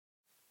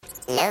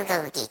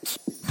Logo Geek.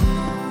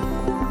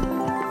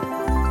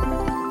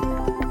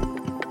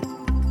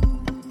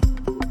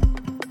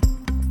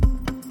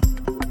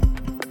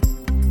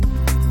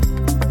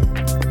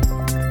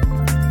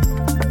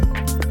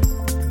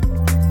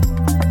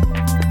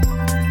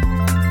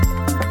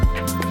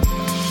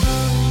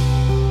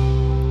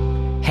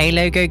 Hey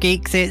Logo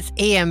Geeks, it's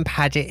Ian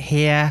Paget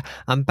here.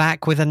 I'm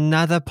back with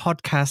another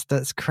podcast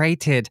that's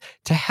created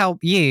to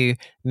help you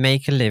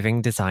make a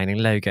living designing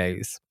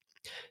logos.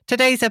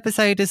 Today's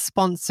episode is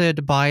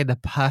sponsored by The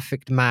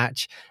Perfect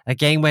Match, a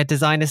game where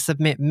designers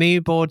submit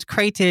mood boards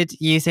created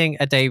using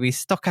Adobe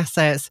stock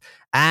assets.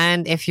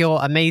 And if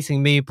your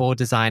amazing mood board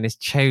design is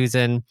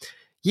chosen,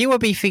 you will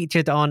be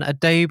featured on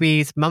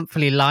Adobe's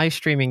monthly live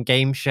streaming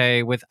game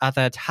show with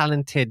other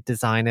talented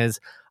designers,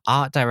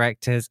 art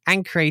directors,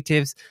 and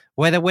creatives,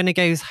 where the winner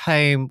goes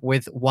home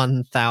with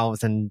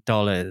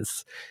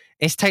 $1,000.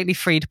 It's totally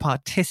free to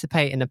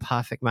participate in the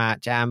Perfect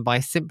Match, and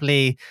by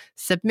simply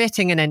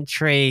submitting an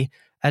entry,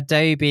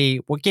 Adobe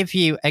will give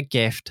you a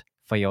gift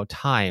for your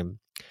time.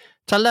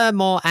 To learn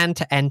more and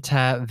to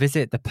enter,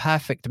 visit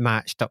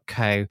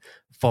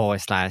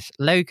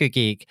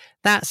theperfectmatch.co/logogeek.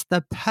 That's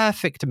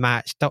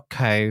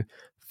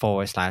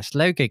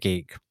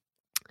theperfectmatch.co/logogeek.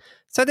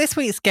 So this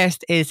week's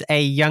guest is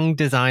a young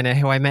designer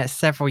who I met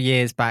several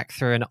years back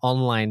through an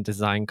online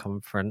design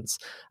conference,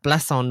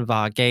 Blesson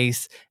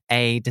Varghese,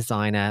 a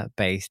designer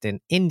based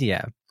in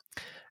India.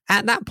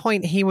 At that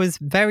point, he was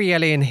very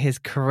early in his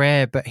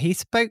career, but he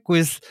spoke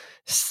with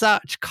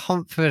such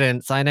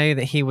confidence. I know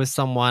that he was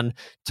someone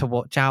to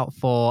watch out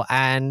for,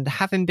 and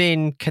having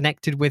been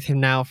connected with him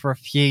now for a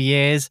few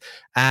years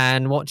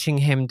and watching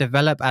him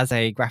develop as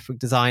a graphic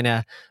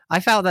designer, I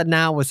felt that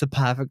now was the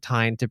perfect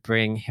time to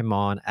bring him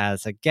on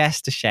as a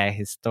guest to share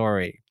his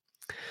story.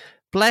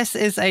 Bless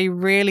is a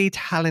really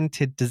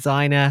talented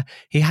designer.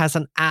 He has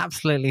an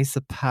absolutely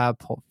superb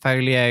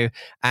portfolio,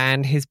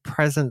 and his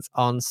presence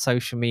on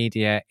social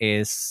media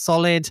is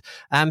solid.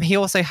 He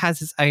also has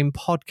his own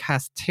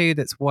podcast too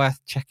that's worth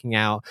checking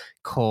out,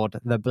 called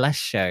The Bless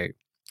Show.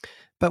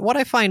 But what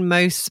I find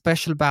most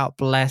special about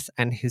Bless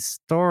and his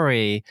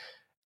story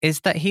is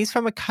that he's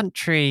from a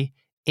country,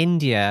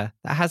 India,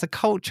 that has a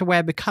culture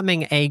where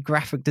becoming a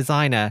graphic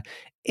designer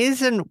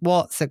isn't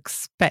what's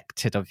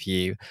expected of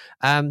you.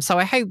 So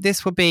I hope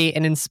this will be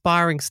an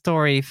inspiring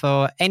story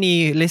for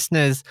any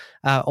listeners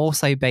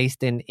also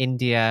based in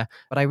India.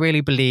 But I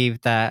really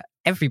believe that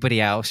everybody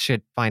else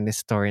should find this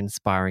story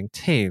inspiring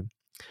too.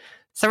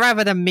 So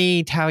rather than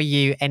me tell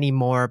you any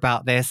more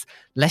about this,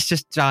 let's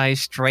just dive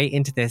straight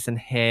into this and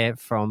hear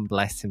from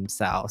Bless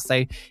himself.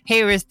 So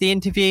here is the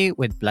interview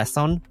with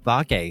Blesson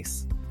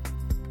Varghese.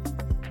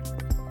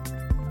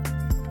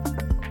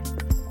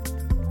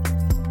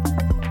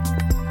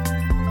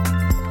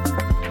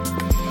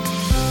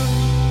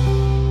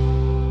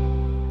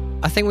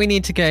 I think we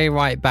need to go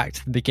right back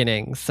to the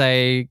beginning.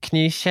 So can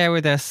you share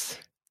with us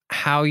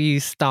how you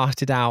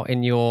started out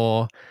in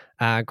your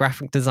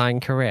graphic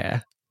design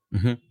career?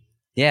 Mm-hmm.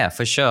 Yeah,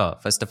 for sure.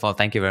 First of all,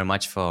 thank you very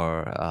much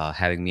for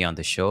having me on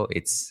the show.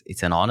 It's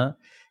an honor,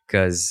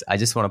 because I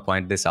just want to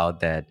point this out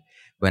that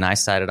when I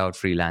started out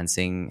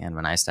freelancing and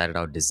when I started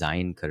out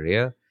design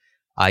career,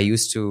 I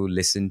used to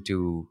listen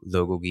to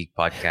Logo Geek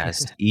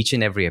podcast each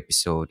and every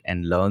episode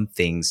and learn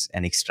things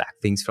and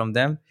extract things from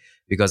them,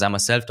 because I'm a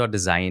self-taught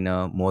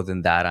designer. More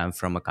than that, I'm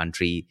from a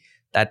country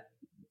that,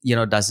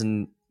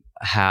 doesn't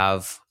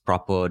have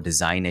proper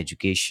design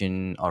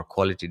education or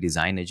quality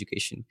design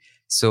education.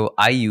 So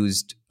I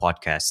used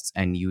podcasts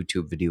and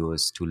YouTube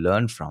videos to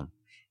learn from.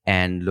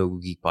 And Logo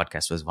Geek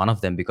podcast was one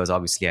of them, because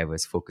obviously I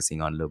was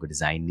focusing on logo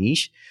design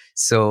niche.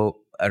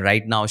 So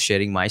right now,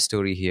 sharing my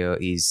story here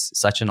is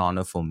such an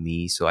honor for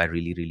me. So I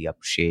really, really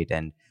appreciate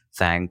and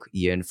thank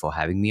Ian for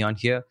having me on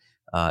here.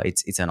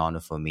 It's an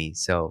honor for me.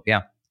 So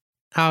yeah.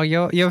 Oh,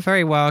 you're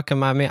very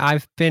welcome. I mean,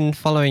 I've been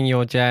following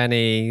your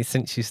journey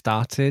since you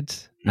started.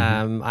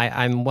 Mm-hmm.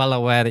 I'm well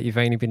aware that you've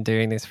only been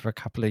doing this for a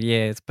couple of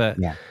years, but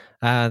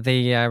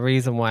the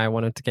reason why I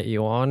wanted to get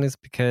you on is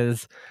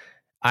because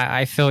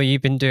I feel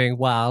you've been doing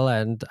well,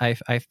 and I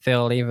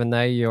feel even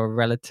though you're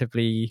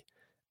relatively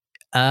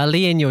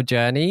early in your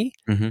journey,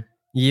 mm-hmm.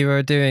 you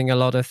are doing a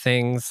lot of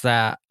things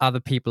that other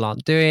people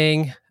aren't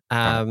doing.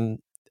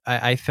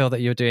 I feel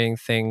that you're doing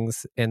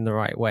things in the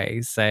right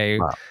way. So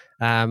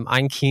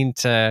I'm keen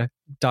to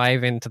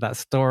dive into that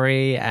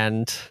story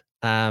and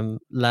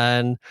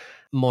learn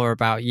more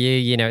about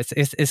you.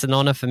 It's an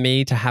honor for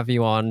me to have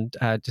you on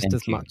just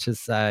as much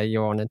as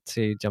you're honored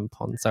to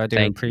jump on. So I do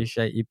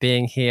appreciate you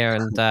being here.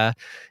 And I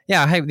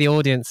hope the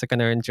audience are going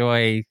to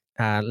enjoy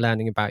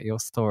learning about your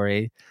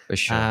story. For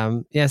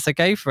sure. So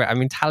go for it. I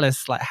mean, tell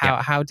us,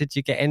 how did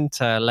you get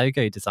into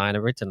logo design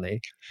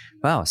originally?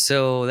 Wow.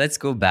 So let's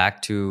go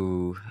back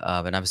to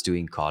when I was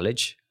doing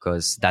college,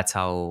 because that's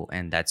how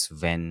and that's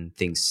when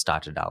things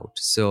started out.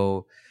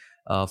 So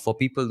for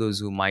people, those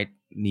who might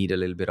need a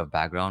little bit of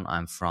background,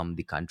 I'm from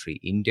the country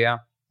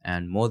India,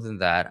 and more than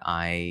that,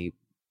 I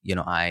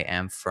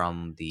am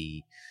from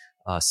the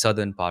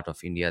southern part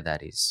of India,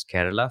 that is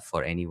Kerala.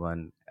 For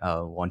anyone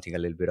wanting a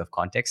little bit of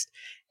context.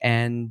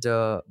 And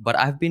but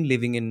I've been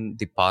living in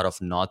the part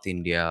of North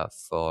India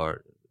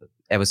for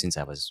ever since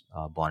I was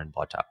born and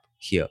brought up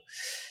here.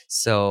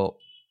 So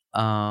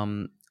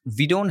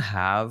we don't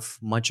have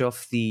much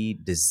of the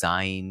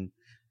design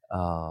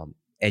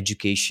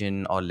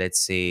education, or let's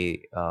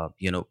say,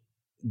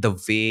 the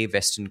way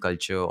Western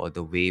culture or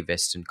the way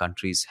Western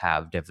countries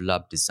have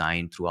developed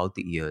design throughout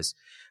the years.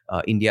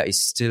 India is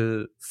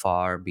still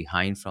far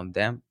behind from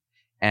them.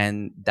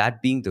 And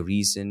that being the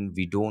reason,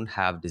 we don't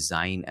have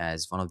design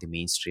as one of the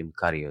mainstream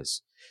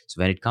careers.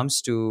 So when it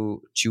comes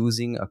to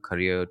choosing a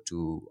career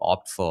to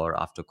opt for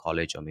after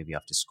college or maybe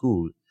after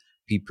school,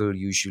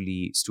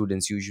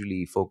 students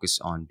usually focus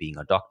on being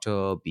a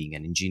doctor, being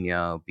an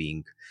engineer,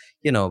 being,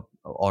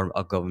 or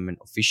a government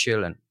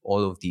official, and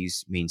all of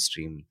these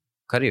mainstream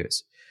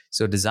careers.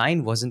 So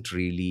design wasn't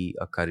really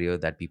a career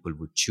that people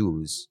would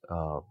choose,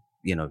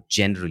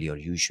 generally or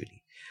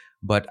usually.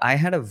 But I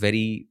had a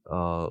very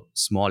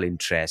small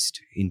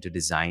interest into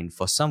design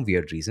for some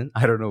weird reason.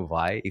 I don't know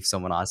why. If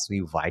someone asks me,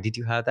 why did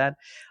you have that?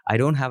 I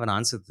don't have an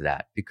answer to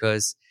that,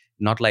 because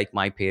not like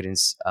my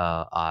parents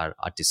are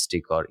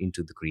artistic or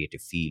into the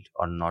creative field,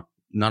 or not.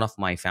 None of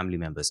my family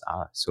members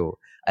are. So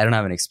I don't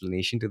have an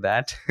explanation to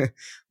that.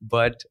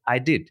 But I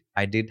did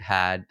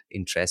had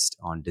interest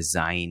on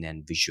design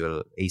and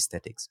visual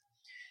aesthetics.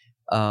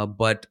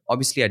 But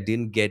obviously, I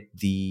didn't get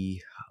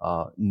the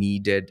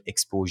needed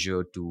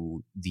exposure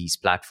to these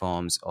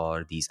platforms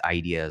or these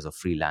ideas of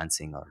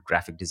freelancing or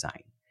graphic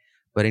design.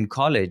 But in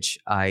college,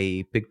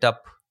 I picked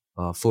up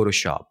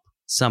Photoshop.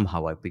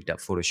 Somehow, I picked up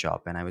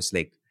Photoshop, and I was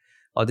like,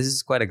 "Oh, this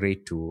is quite a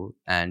great tool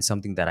and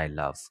something that I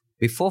love."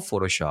 Before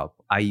Photoshop,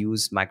 I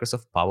used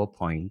Microsoft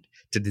PowerPoint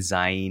to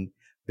design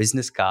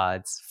business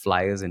cards,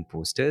 flyers, and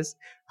posters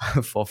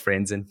for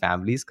friends and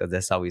families, because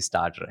that's how we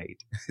start,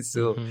 right?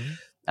 So Hmm.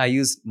 I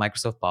used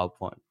Microsoft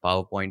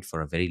PowerPoint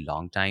for a very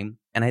long time.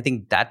 And I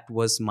think that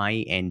was my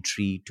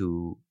entry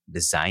to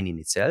design in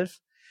itself.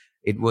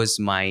 It was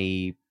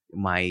my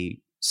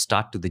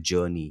start to the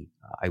journey,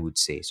 I would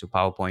say. So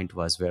PowerPoint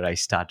was where I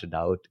started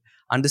out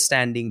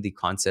understanding the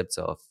concepts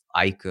of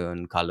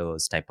icon,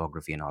 colors,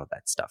 typography, and all of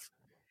that stuff.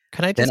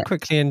 Can I Then, just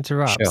quickly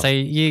interrupt? sure. So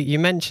you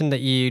mentioned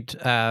that you'd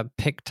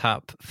picked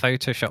up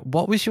Photoshop.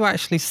 What was you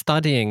actually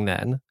studying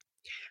then?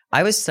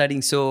 I was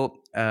studying.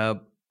 So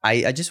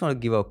I just want to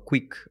give a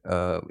quick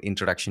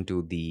introduction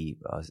to the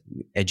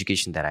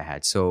education that I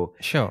had. So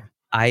Sure.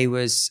 I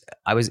was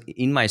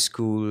in my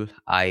school.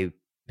 I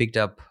picked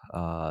up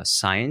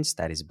science,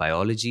 that is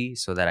biology,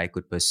 so that I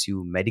could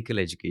pursue medical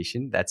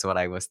education. That's what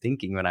I was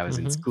thinking when I was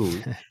in Hmm. school,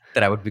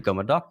 that I would become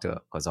a doctor,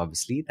 because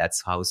obviously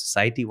that's how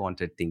society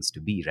wanted things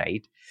to be,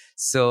 right?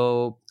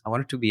 So I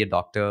wanted to be a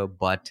doctor,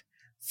 but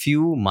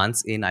few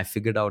months in, I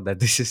figured out that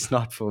this is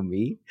not for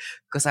me,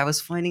 because I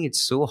was finding it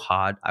so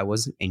hard. I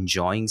wasn't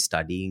enjoying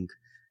studying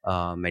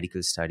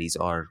medical studies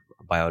or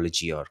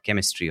biology or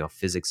chemistry or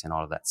physics and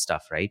all of that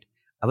stuff, right?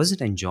 I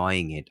wasn't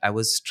enjoying it. I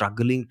was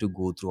struggling to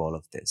go through all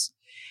of this.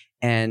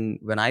 And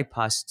when I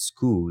passed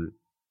school,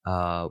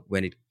 uh,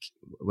 when it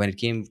when it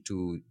came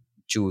to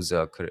choose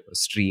a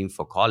stream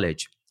for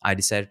college, I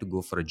decided to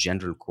go for a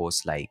general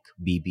course like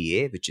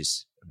BBA, which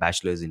is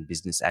Bachelor's in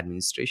Business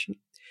Administration,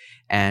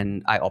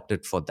 and I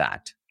opted for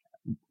that,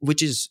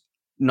 which is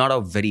not a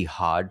very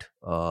hard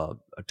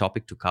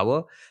topic to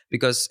cover,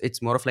 because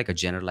it's more of like a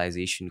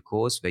generalization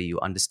course where you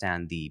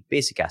understand the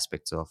basic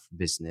aspects of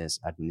business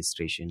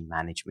administration,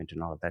 management,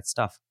 and all of that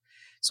stuff.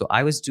 So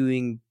I was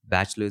doing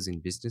bachelor's in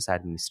business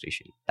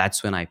administration.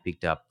 That's when I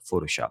picked up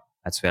Photoshop.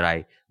 That's where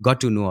I got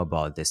to know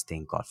about this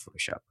thing called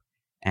Photoshop,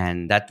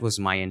 and that was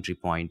my entry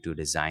point to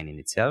design in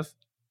itself.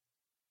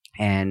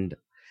 And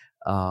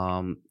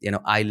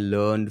I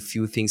learned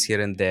few things here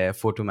and there,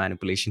 photo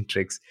manipulation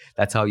tricks.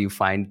 That's how you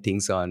find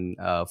things on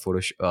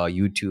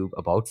YouTube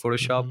about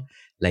Photoshop, Hmm.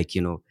 like,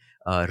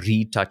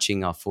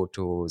 retouching our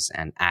photos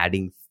and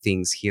adding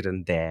things here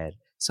and there.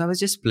 So I was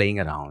just playing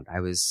around.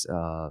 I was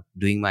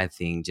doing my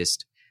thing,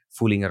 just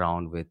fooling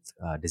around with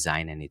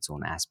design and its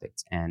own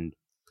aspects. And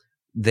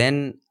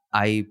then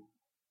I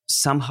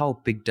somehow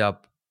picked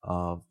up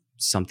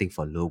something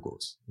for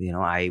logos.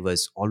 I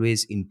was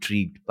always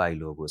intrigued by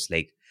logos.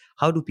 Like,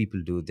 how do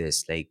people do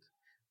this? Like,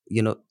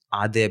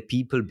 are there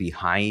people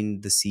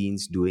behind the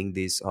scenes doing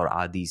this, or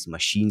are these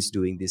machines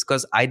doing this?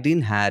 Because I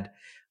didn't had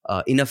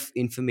enough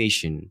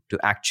information to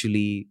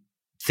actually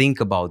think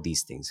about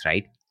these things,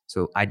 right?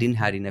 So I didn't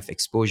Hmm. had enough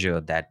exposure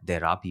that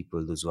there are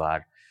people, those who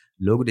are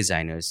logo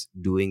designers,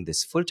 doing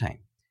this full time.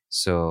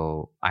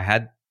 So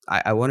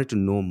I wanted to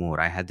know more.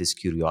 I had this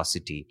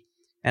curiosity,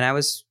 and I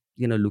was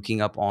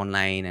looking up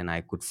online, and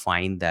I could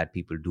find that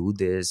people do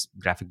this,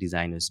 graphic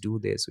designers do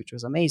this, which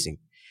was amazing.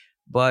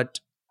 But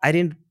I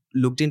didn't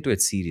looked into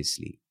it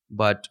seriously.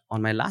 But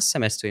on my last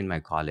semester in my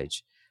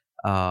college,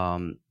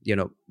 the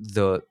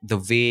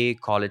way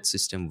college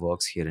system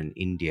works here in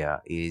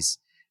India is,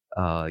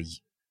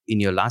 in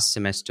your last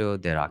semester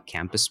there are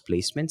campus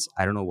placements.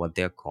 I don't know what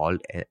they're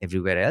called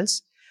everywhere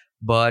else,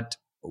 but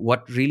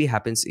what really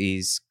happens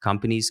is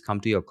companies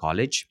come to your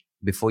college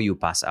before you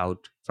pass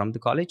out from the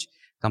college.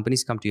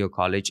 Companies come to your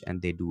college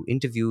and they do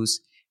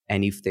interviews,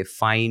 and if they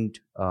find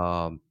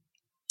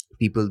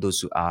people, those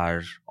who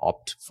are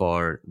opt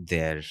for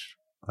their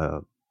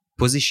uh,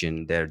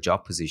 position, their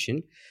job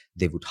position,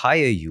 they would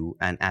hire you.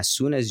 And as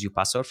soon as you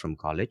pass out from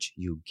college,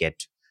 you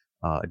get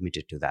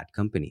admitted to that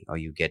company, or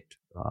you get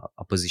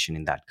a position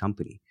in that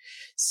company.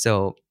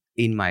 So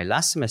in my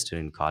last semester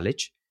in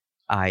college,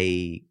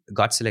 I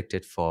got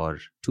selected for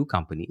two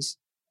companies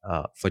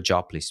for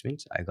job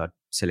placements. I got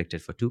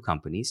selected for two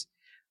companies,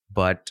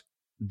 but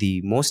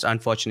the most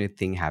unfortunate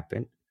thing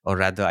happened, or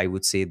rather, I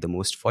would say the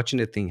most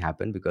fortunate thing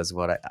happened, because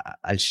what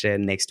I'll share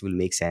next will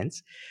make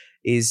sense,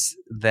 is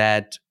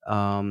that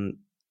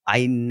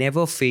I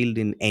never failed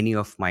in any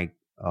of my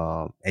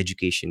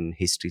education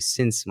history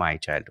since my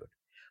childhood.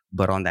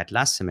 But on that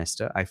last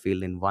semester, I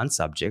failed in one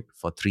subject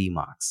for 3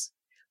 marks.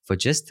 For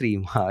just 3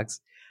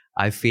 marks,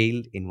 I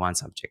failed in one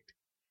subject.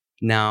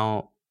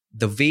 Now,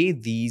 the way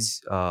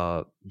these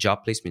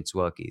job placements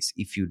work is,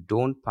 if you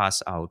don't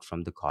pass out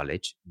from the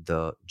college,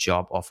 the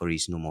job offer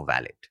is no more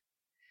valid,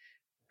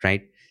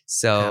 right? Ow.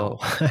 So,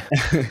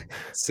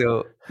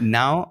 so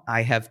now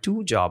I have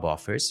two job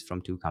offers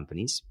from two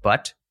companies,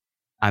 but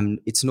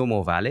it's no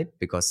more valid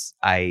because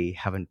I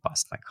haven't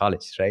passed my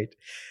college, right?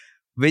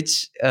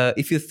 Which,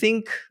 if you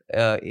think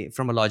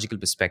from a logical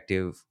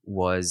perspective,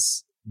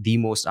 was the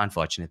most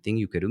unfortunate thing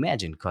you could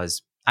imagine.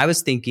 Because I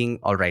was thinking,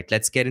 all right,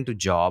 let's get into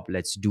job,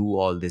 let's do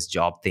all these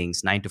job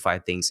things, 9 to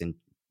 5 things, and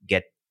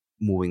get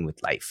moving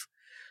with life.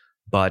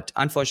 But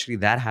unfortunately,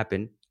 that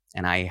happened,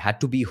 and I had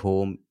to be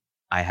home.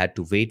 I had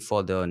to wait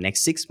for the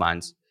next 6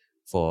 months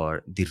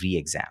for the re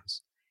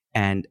exams.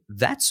 And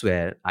that's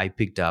where I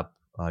picked up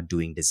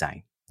doing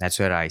design. That's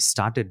where I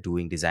started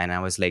doing design. I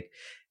was like,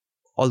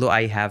 although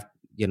I have,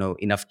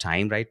 enough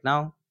time right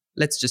now,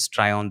 let's just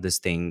try on this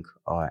thing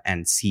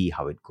and see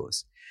how it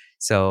goes.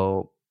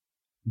 So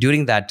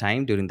during that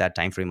time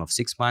frame of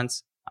 6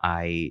 months,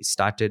 I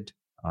started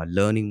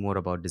learning more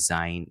about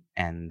design,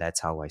 and that's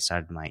how I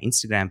started my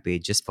Instagram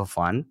page, just for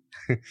fun.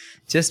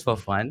 Just for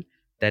fun,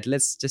 that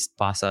let's just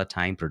pass our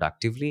time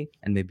productively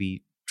and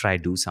maybe try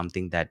do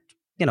something that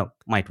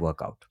might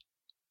work out.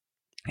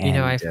 I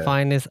And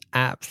find this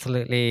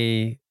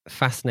absolutely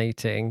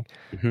fascinating.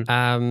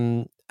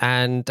 mhm,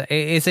 And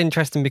it is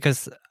interesting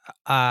because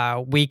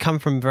we come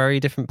from very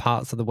different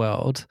parts of the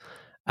world.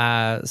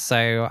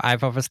 So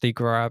I've obviously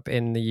grew up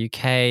in the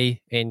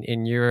UK,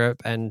 in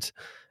Europe, and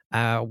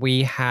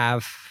we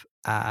have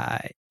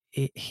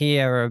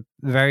here a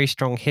very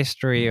strong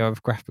history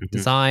of graphic mhm,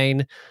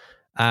 design.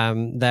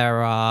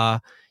 There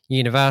are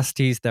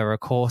universities, there are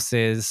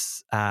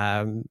courses,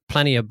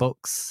 plenty of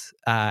books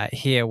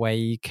here where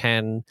you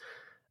can,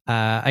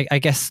 I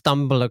guess,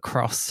 stumble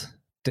across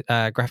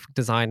graphic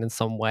design in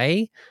some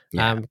way,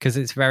 yeah. because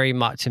it's very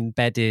much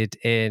embedded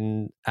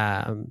in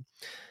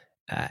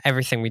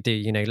everything we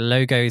do.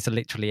 Logos are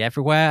literally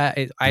everywhere.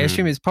 I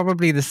assume Mm, it's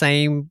probably the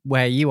same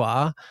where you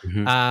are,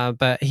 mhm,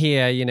 but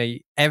here,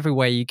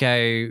 everywhere you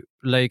go,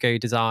 logo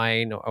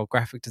design or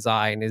graphic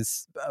design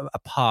is a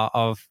part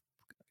of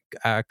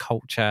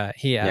culture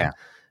here.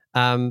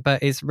 yeah.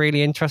 But it's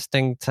really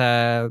interesting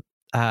to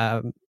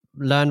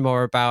learn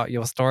more about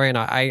your story, and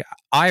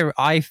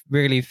I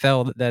really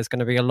feel that there's going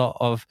to be a lot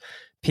of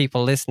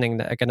people listening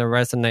that are going to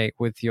resonate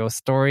with your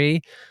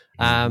story.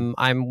 Mhm,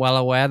 I'm well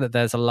aware that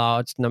there's a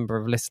large number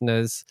of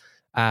listeners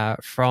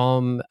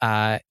from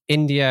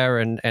India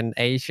and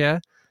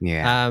Asia.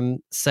 yeah.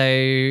 So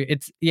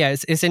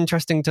it's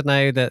interesting to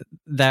know that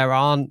there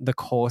aren't the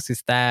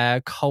courses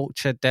there.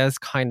 Culture does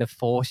kind of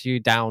force you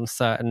down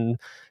certain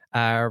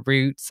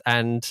routes,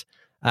 and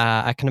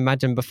I can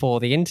imagine before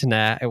the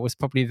internet, it was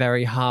probably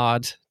very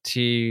hard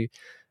to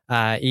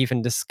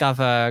even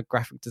discover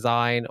graphic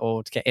design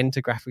or to get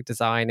into graphic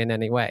design in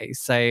any way.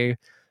 So,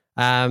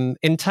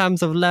 in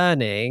terms of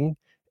learning,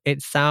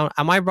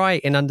 am I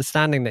right in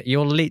understanding that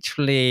you're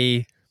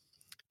literally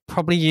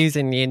probably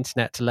using the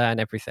internet to learn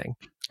everything?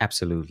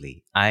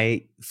 Absolutely.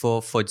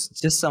 For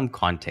just some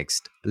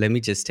context, let me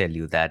just tell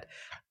you that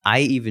I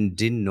even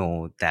didn't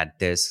know that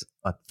there's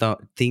a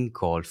thing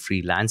called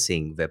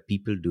freelancing where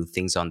people do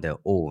things on their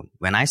own.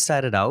 When I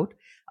started out,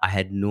 I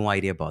had no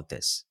idea about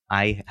this.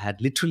 I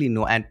had literally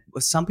no, and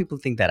some people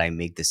think that I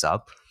make this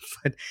up,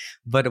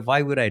 but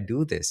why would I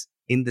do this?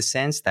 In the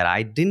sense that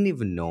I didn't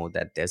even know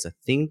that there's a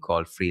thing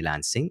called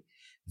freelancing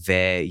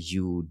where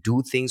you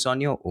do things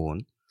on your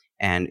own,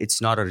 and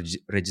it's not a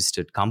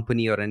registered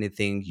company or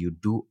anything. You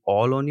do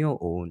all on your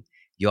own.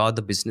 You're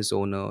the business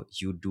owner.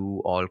 You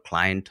do all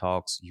client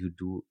talks. You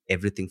do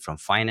everything from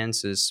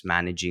finances,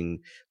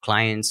 managing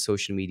clients,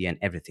 social media, and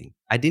everything.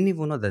 I didn't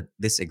even know that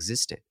this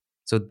existed.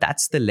 So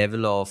that's the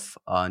level of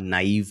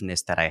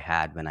naiveness that I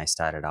had when I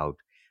started out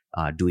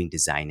doing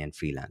design and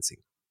freelancing.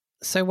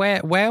 So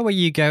where were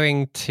you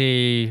going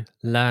to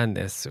learn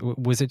this?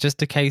 Was it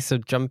just a case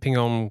of jumping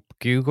on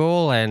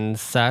Google and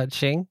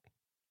searching?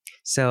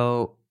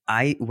 So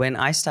when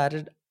I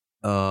started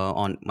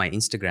on my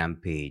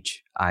Instagram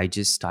page, I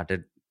just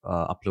started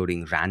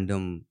uploading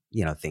random,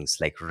 things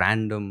like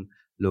random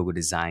logo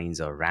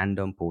designs or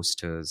random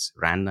posters,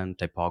 random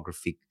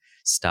typographic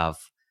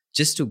stuff.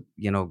 just to,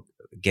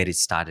 get it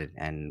started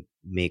and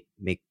make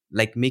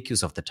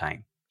use of the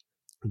time.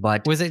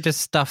 But Was it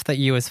just stuff that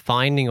you was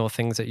finding or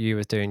things that you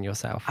was doing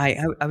yourself? I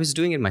was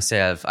doing it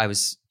myself. I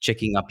was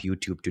checking up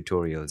YouTube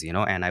tutorials,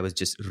 and I was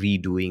just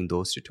redoing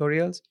those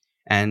tutorials,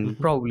 and Mhm.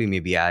 probably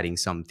maybe adding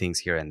some things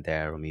here and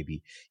there, or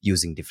maybe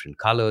using different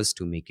colors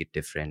to make it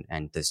different,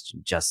 and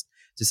just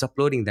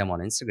uploading them on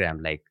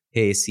Instagram, like,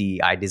 hey,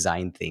 see, I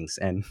designed things,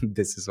 and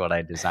this is what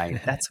I designed.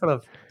 That sort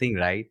of thing,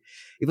 right?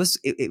 It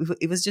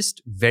was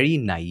just very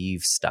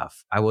naive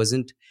stuff. I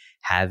wasn't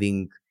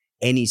having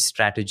any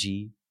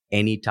strategy,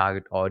 any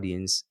target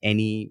audience,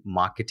 any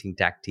marketing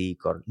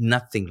tactic, or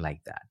nothing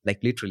like that, like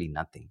literally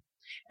nothing.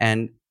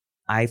 And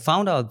I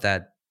found out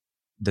that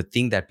the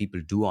thing that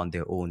people do on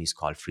their own is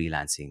called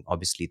freelancing,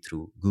 obviously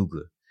through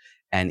Google.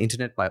 And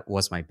internet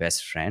was my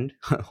best friend,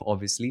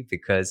 obviously,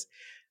 because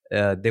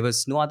there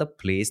was no other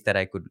place that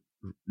I could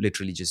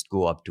literally just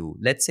go up to.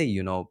 Let's say,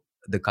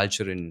 the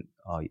culture in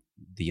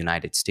the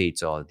United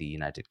States or the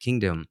United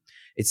Kingdom,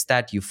 it's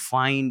that you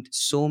find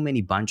so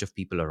many bunch of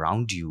people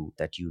around you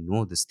that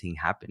this thing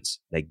happens,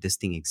 like this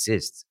thing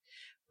exists.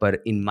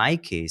 But in my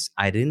case,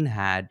 I didn't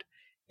had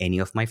any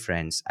of my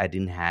friends, I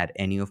didn't had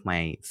any of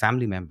my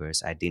family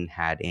members, I didn't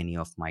had any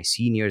of my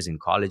seniors in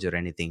college or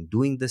anything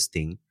doing this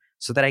thing,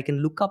 so that I can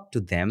look up to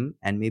them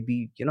and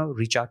maybe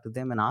reach out to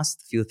them and ask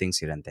a few things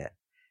here and there.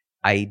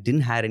 I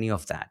didn't have any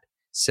of that.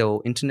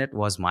 So internet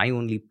was my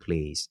only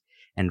place.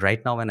 And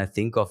right now when I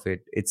think of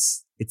it,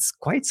 it's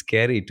quite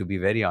scary, to be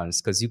very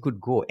honest, because you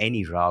could go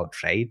any route,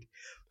 right?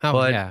 Oh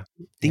But yeah.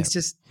 Yeah. things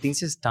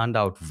just turned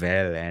out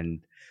well.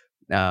 And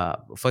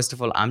first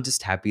of all, I'm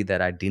just happy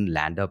that I didn't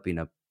land up in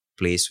a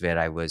place where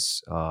I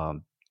was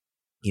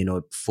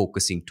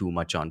focusing too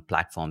much on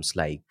platforms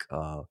like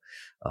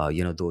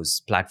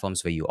those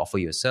platforms where you offer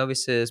your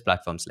services,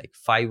 platforms like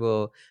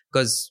Fiverr.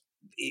 Because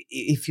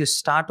if you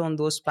start on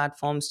those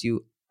platforms,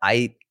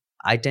 i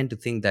I tend to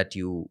think that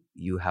you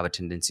have a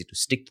tendency to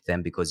stick to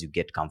them because you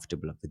get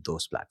comfortable with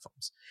those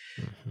platforms.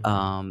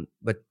 Mhm.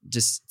 But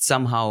just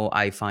somehow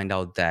I find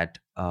out that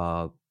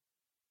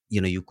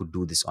you could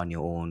do this on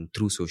your own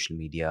through social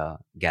media,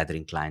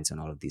 gathering clients and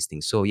all of these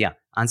things. So yeah,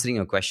 answering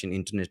your question,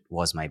 internet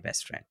was my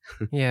best friend.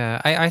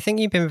 Yeah, I think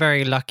you've been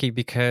very lucky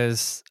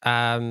because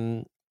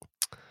I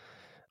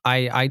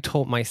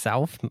taught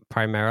myself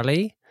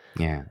primarily,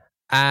 Yeah,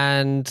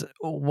 and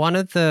one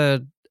of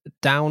the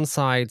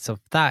downsides of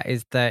that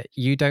is that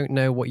you don't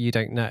know what you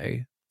don't know.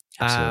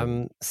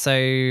 absolutely.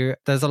 So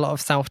there's a lot of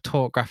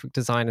self-taught graphic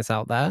designers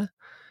out there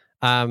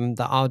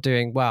that are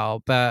doing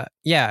well, but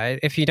yeah,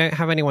 if you don't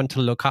have anyone to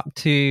look up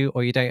to,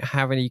 or you don't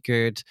have any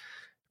good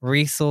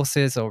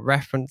resources or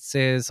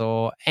references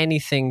or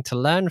anything to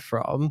learn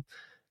from,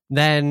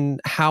 then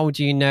how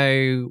do you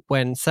know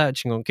when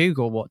searching on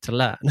Google what to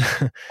learn?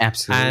 And it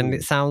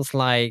Absolutely. sounds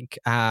like,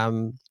 I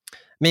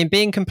mean,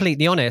 being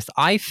completely honest,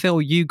 I feel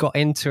you got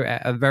into it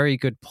at a very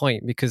good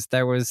point because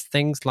there was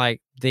things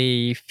like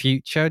The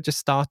Future just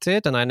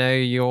started, and I know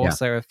you're Yeah.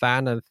 also a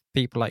fan of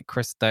people like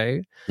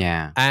Christo.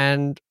 Yeah.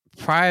 And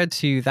prior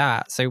to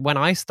that, so when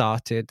I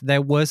started,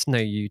 there was no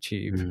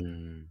YouTube.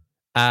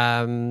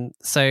 Mm.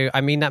 So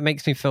I mean, that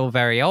makes me feel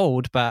very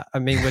old, but I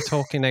mean, we're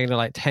talking only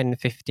like 10,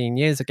 15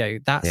 years ago.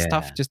 That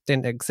stuff Yeah. just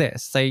didn't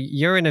exist. So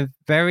you're in a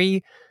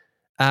very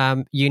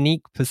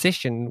unique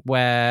position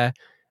where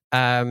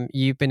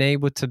you've been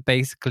able to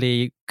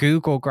basically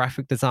Google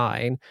graphic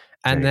design,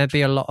 and Very there'd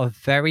be a true. lot of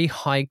very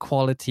high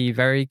quality,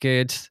 very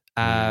good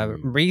Mm.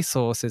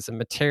 resources and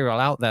material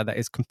out there that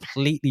is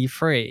completely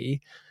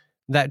free,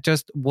 that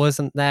just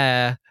wasn't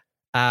there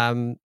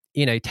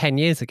 10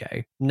 years ago.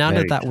 None of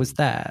Very that was true.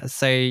 there.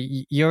 So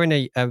you're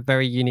in a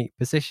very unique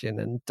position.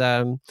 And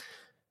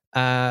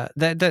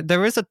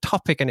there is a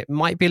topic, and it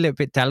might be a little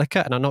bit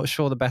delicate, and I'm not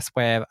sure the best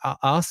way of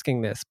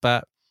asking this,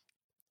 but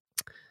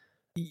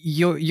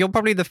you're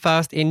probably the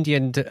first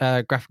Indian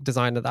graphic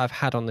designer that I've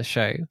had on the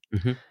show.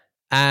 Hmm.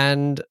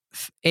 And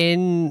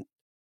in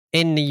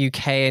the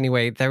UK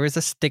anyway, there is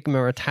a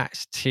stigma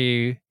attached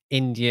to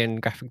Indian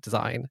graphic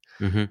design.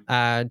 Hmm.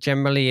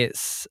 Generally,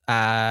 it's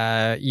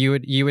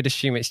you would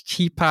assume it's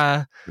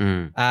cheaper,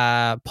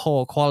 Mm.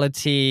 poor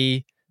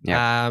quality.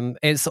 Yep.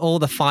 It's all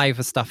the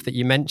five stuff that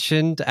you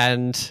mentioned,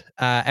 and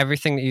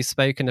everything that you've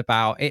spoken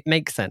about. It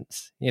makes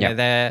sense.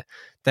 Yep.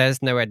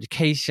 There's no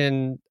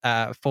education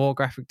for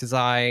graphic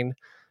design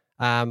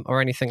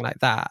or anything like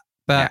that.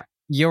 Yeah. But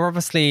you're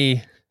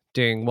obviously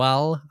doing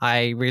well.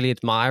 I really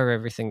admire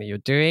everything that you're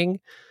doing.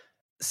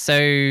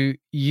 So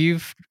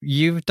you've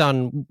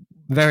done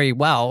very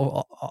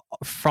well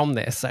from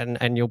this,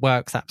 and your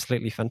work's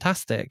absolutely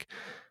fantastic.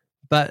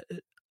 But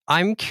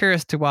I'm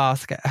curious to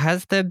ask: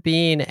 has there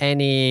been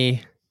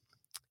any?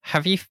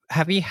 Have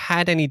you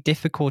had any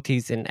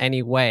difficulties in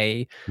any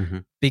way Hmm.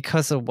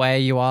 because of where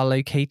you are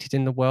located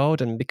in the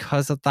world, and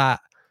because of that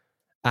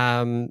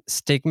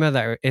stigma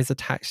that is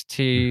attached Hmm.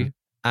 to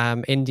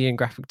Indian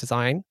graphic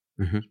design?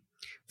 Hmm.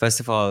 First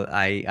of all,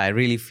 I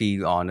really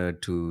feel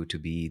honored to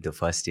be the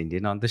first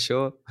Indian on the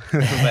show.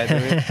 By the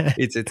way,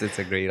 it's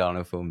a great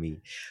honor for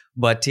me.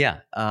 But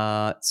yeah,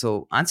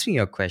 so answering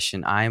your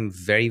question, I am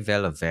very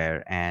well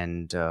aware,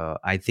 and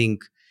I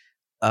think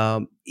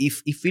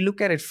if we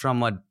look at it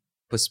from a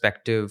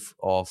perspective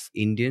of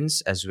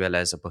Indians as well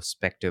as a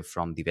perspective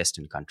from the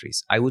Western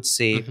countries, I would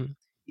say Mhm,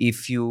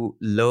 if you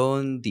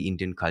learn the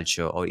Indian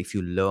culture or if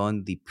you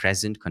learn the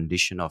present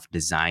condition of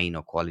design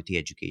or quality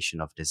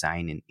education of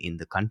design in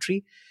the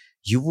country,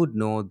 you would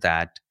know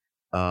that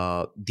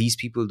these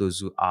people, those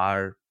who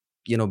are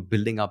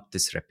building up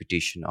this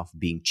reputation of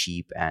being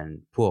cheap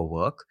and poor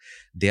work,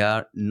 they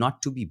are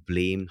not to be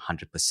blamed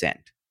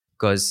 100%.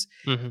 Because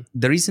mhm,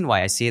 the reason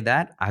why I say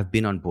that, I've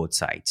been on both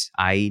sides.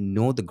 I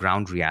know the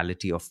ground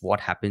reality of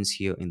what happens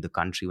here in the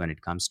country when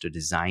it comes to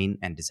design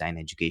and design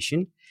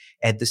education.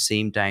 At the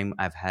same time,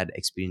 I've had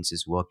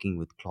experiences working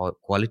with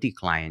quality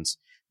clients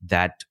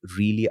that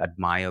really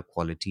admire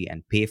quality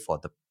and pay for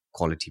the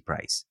quality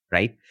price,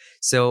 right?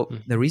 So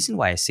the mhm, reason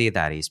why I say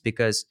that is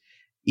because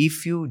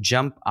if you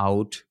jump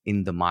out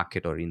in the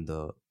market or in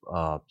the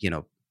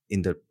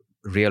in the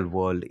real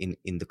world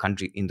in the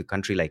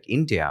country like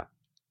India,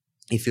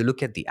 if you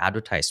look at the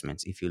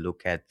advertisements, if you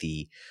look at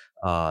the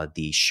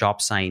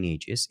shop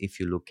signages, if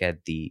you look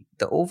at the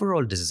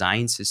overall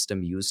design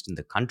system used in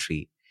the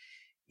country,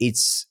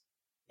 it's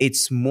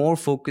it's more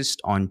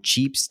focused on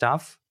cheap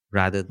stuff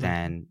rather mhm.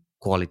 than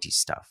quality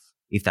stuff,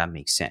 if that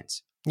makes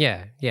sense.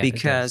 Yeah, yeah,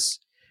 it does. Because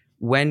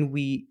when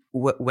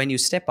you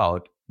step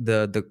out,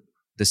 the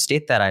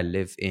state that I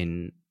live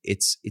in,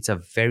 it's a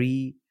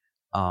very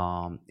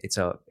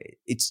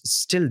it's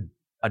still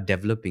a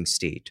developing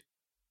state.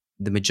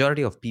 The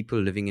majority of people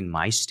living in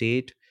my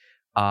state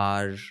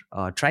are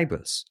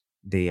tribals.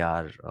 They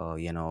are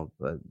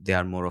they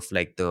are more of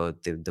like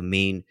the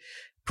main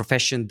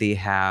profession they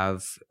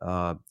have.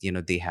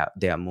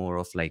 They are more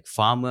of like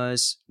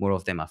farmers. More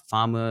of them are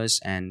farmers.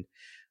 And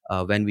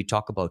when we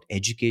talk about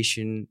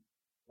education,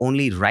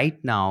 only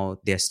right now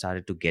they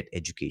started to get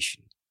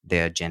education,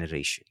 their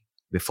generation.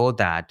 Before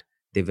that,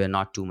 they were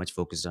not too much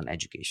focused on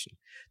education.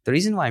 The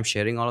reason why I'm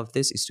sharing all of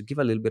this is to give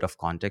a little bit of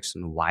context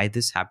on why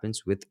this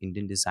happens with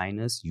Indian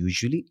designers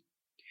usually.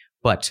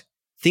 But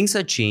things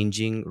are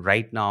changing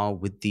right now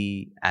with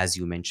as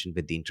you mentioned,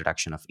 with the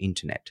introduction of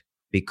internet,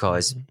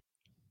 because Mhm.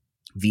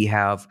 we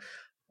have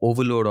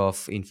overload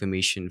of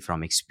information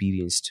from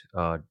experienced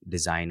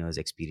designers,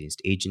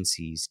 experienced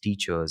agencies,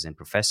 teachers, and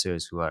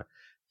professors who are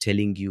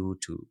telling you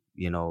to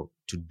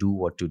do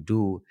what to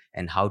do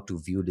and how to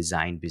view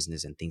design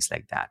business and things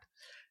like that.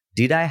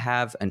 Did I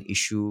have an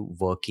issue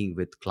working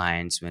with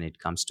clients when it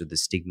comes to the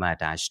stigma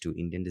attached to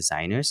Indian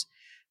designers?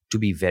 To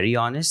be very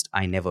honest,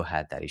 I never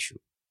had that issue.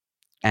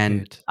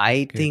 And Good,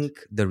 I good. think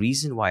the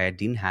reason why I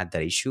didn't have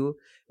that issue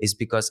is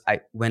because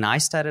when I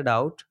started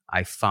out,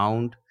 I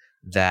found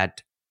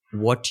that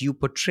what you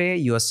portray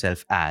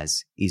yourself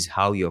as is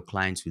how your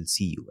clients will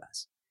see you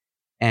as.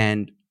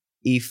 And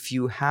if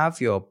you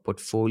have your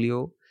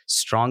portfolio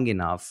strong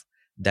enough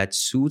that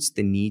suits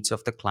the needs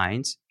of the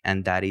clients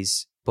and that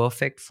is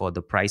perfect for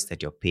the price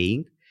that you're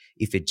paying,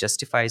 if it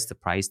justifies the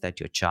price that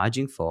you're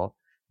charging for,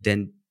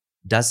 then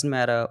doesn't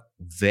matter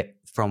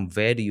from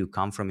where do you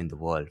come from in the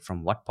world,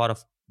 from what part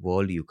of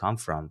world you come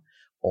from,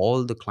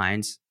 all the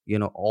clients,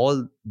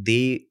 all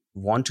they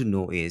want to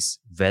know is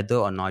whether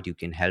or not you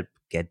can help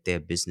get their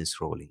business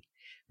rolling,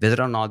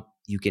 whether or not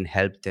you can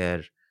help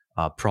their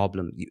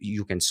problem,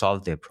 you can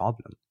solve their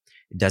problem.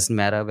 It doesn't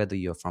matter whether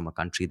you're from a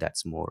country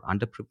that's more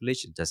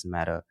underprivileged. It doesn't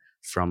matter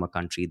from a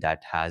country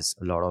that has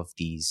a lot of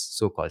these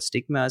so-called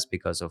stigmas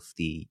because of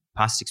the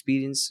past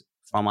experience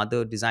from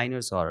other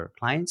designers or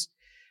clients.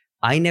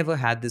 I never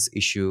had this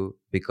issue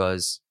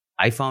because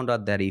I found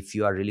out that if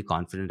you are really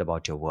confident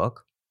about your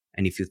work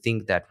and if you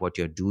think that what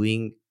you're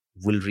doing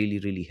will really,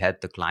 really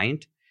help the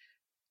client,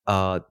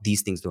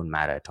 these things don't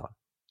matter at all.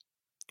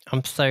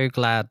 I'm so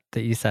glad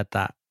that you said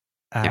that.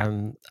 Yeah.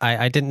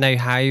 I didn't know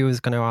how you was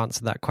going to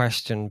answer that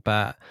question,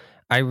 but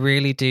I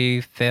really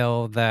do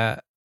feel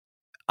that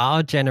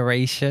our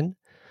generation,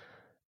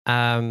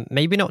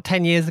 maybe not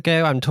 10 years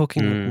ago, I'm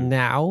talking Mm,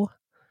 now,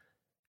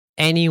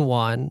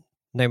 anyone,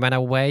 no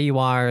matter where you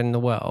are in the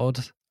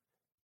world,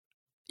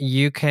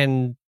 you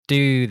can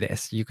do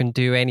this. You can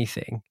do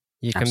anything.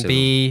 You can absolutely.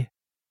 be,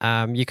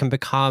 you can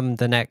become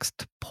the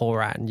next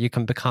Poran. You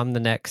can become the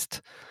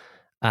next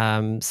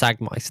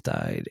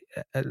Sagmeister.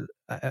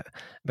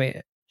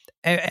 But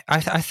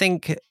I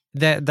think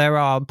that there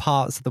are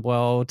parts of the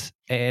world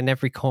in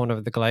every corner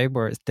of the globe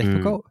where it's Mm,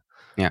 difficult.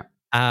 yeah,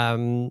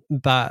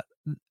 But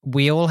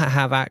we all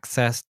have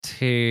access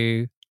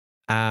to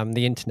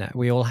the internet.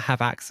 We all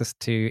have access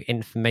to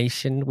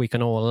information. We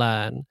can all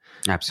learn.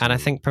 And I absolutely.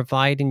 think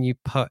providing you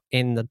put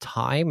in the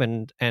time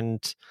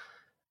and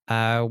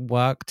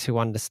work to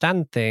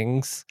understand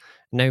things,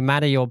 no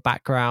matter your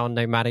background,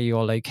 no matter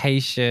your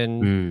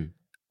location,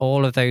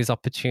 all of those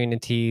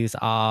opportunities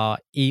are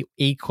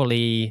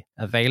equally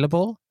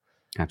available.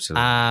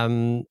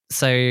 Absolutely.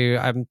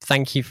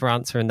 Thank you for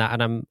answering that,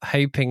 and I'm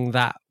hoping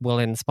that will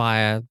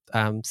inspire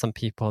some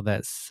people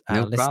that's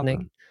No listening.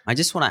 problem. I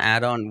just want to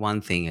add on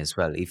one thing as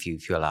well, if you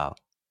allow.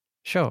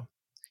 Sure.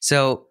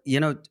 So,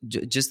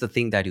 just the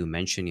thing that you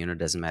mentioned,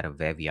 doesn't matter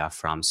where we are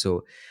from.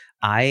 So,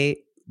 I,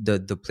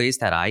 the place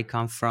that I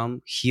come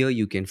from, here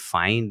you can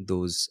find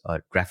those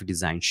graphic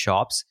design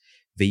shops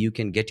where you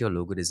can get your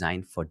logo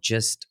design for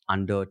just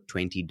under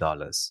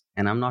 $20.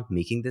 And I'm not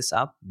making this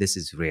up. This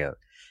is real.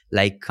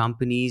 Like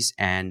companies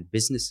and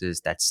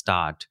businesses that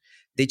start,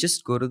 they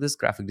just go to this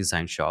graphic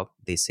design shop.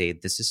 They say,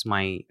 this is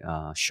my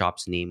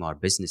shop's name or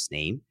business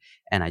name,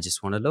 and I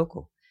just want a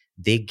logo.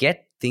 They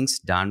get things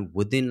done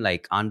within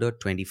like under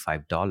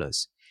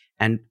 $25.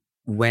 And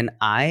when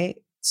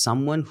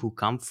someone who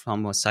comes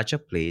from such a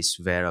place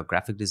where a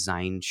graphic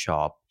design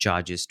shop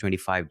charges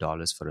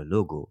 $25 for a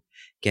logo,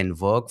 can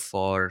work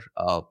for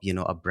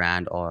a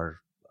brand,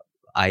 or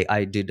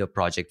I did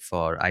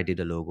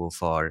a logo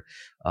for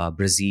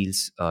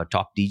Brazil's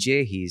top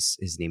DJ.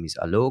 His name is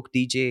Alok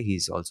DJ.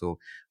 He's also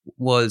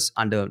was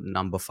under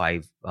number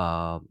 5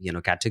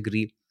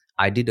 category.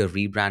 I did a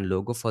rebrand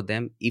logo for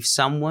them. If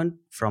someone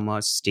from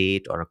a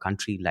state or a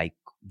country like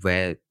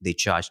where they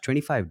charge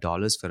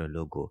 $25 for a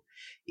logo,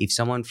 if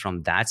someone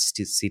from that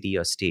city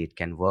or state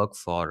can work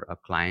for a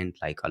client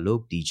like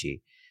Alok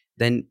DJ,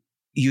 then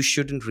you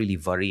shouldn't really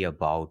worry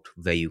about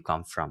where you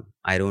come from.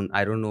 I don't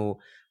know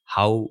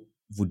how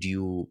would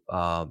you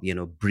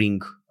bring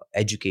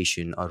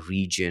education or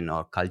region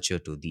or culture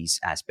to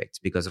these aspects,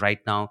 because right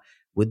now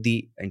with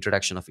the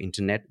introduction of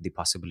internet, the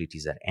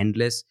possibilities are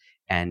endless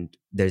and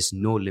there's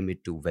no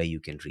limit to where you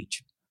can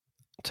reach.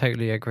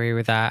 Totally agree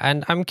with that.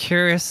 And I'm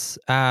curious,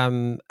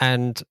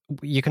 and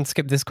you can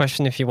skip this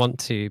question if you want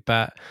to,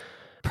 but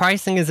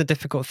pricing is a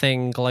difficult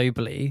thing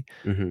globally.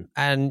 Mm-hmm.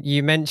 And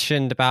you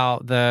mentioned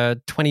about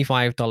the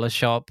 $25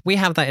 shop. We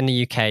have that in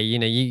the UK.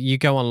 You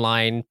go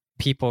online,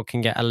 people can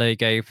get a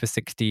logo for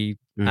 $60,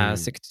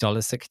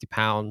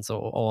 £60,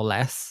 or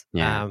less.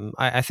 Yeah.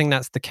 I think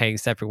that's the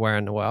case everywhere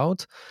in the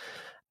world.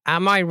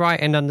 Am I right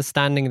in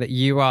understanding that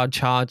you are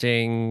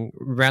charging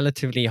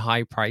relatively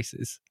high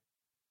prices?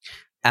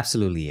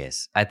 Absolutely,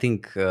 yes. I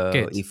think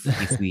Good.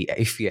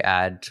 if we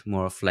add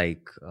more of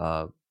like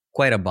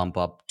quite a bump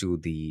up to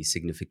the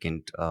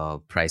significant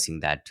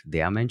pricing that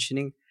they are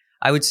mentioning,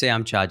 I would say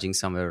I'm charging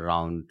somewhere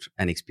around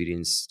an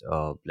experienced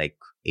like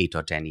 8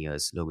 or 10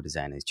 years logo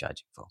designer is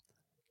charging for.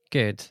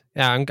 Good.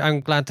 Yeah, I'm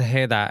glad to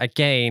hear that.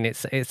 Again,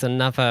 it's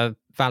another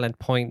valid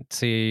point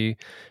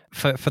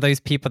for those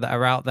people that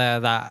are out there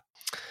that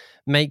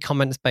make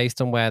comments based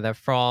on where they're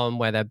from,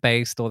 where they're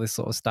based, all this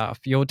sort of stuff.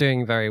 You're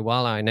doing very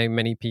well. I know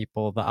many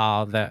people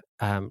that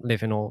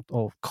live in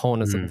all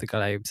corners of Mm, the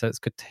globe, so it's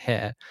good to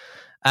hear.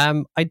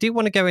 I do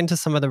want to go into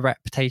some of the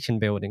reputation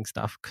building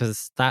stuff,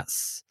 because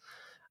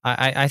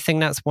I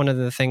think that's one of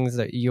the things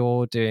that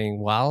you're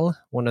doing well.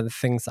 One of the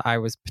things that I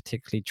was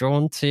particularly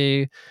drawn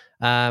to.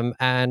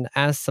 And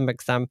as some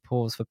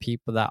examples for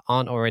people that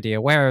aren't already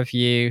aware of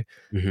you,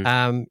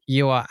 mhm.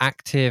 you are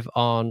active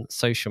on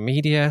social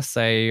media.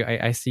 So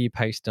I see you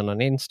posting on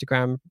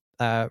Instagram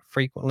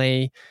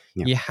frequently.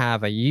 Yeah. You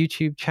have a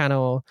YouTube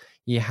channel.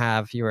 You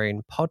have your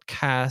own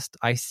podcast.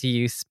 I see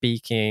you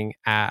speaking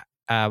at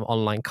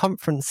online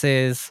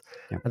conferences.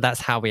 Yeah. And that's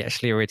how we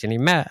actually originally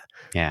met.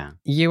 Yeah.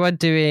 You are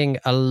doing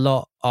a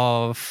lot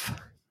of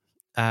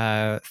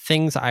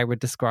things I would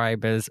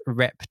describe as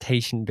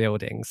reputation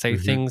building. So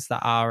Mhm. things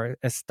that are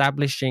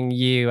establishing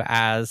you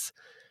as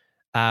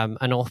an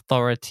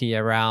authority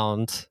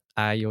around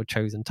your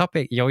chosen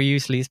topic. You're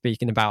usually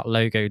speaking about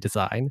logo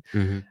design.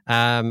 Mhm.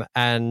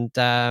 And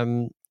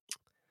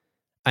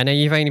I know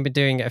you've only been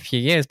doing it a few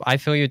years, but I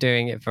feel you're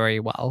doing it very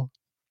well.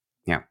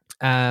 Yeah.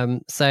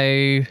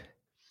 So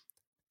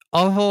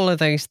of all of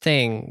those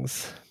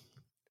things,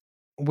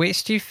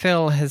 which do you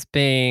feel has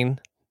been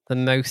the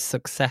most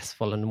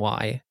successful, and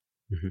why?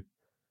 Mhm.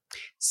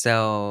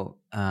 So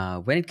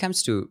when it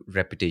comes to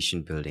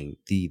reputation building,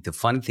 the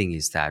fun thing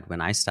is that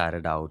when I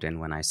started out and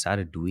when I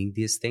started doing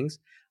these things,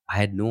 I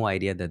had no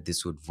idea that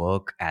this would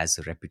work as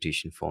a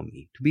reputation for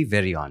me. To be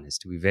very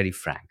honest, to be very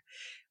frank.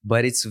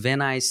 But it's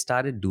when I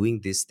started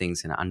doing these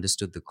things and I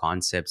understood the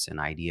concepts and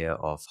idea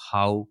of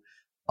how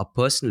a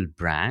personal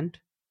brand,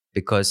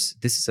 because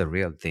this is a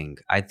real thing.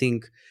 I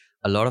think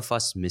a lot of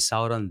us miss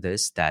out on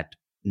this, that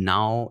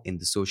now in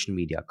the social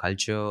media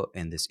culture,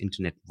 in this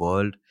internet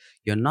world,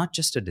 you're not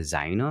just a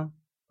designer,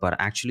 but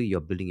actually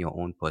you're building your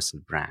own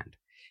personal brand.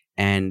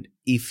 And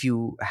if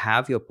you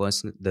have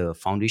the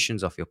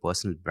foundations of your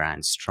personal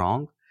brand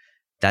strong,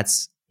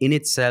 that's in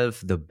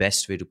itself the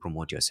best way to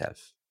promote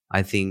yourself.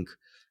 I think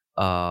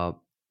uh,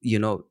 you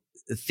know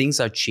things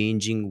are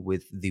changing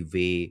with the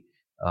way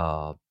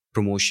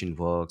promotion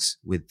works,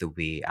 with the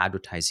way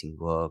advertising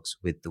works,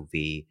 with the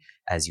way,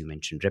 as you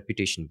mentioned,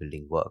 reputation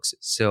building works.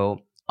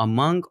 So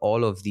among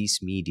all of these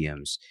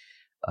mediums,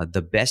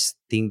 the best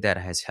thing that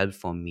has helped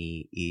for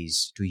me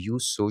is to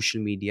use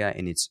social media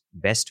in its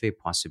best way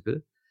possible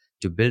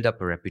to build up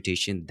a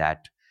reputation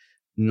that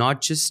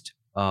not just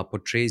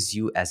portrays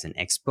you as an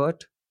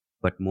expert,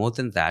 but more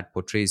than that,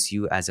 portrays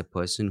you as a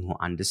person who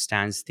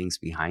understands things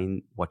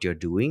behind what you're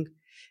doing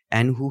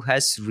and who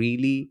has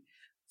really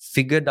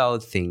figured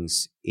out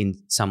things in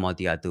some or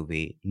the other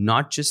way,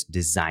 not just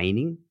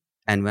designing.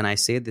 And when I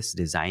say this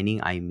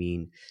designing, I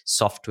mean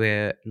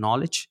software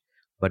knowledge.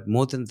 But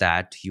more than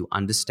that, you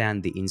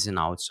understand the ins and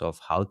outs of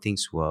how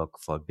things work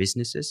for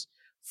businesses,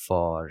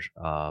 for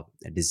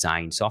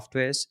design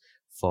softwares,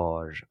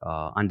 for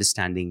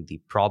understanding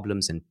the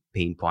problems and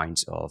pain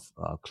points of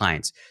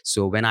clients.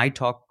 So when I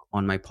talk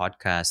on my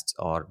podcasts,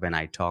 or when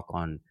I talk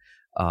on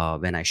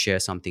when I share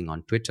something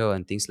on Twitter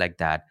and things like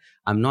that,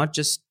 I'm not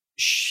just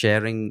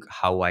sharing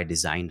how I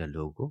designed a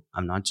logo.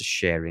 I'm not just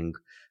sharing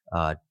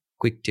uh,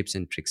 quick tips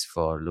and tricks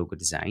for logo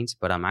designs,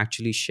 but I'm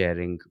actually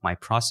sharing my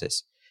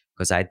process,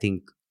 because I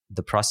think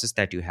the process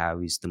that you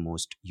have is the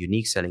most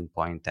unique selling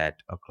point that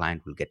a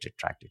client will get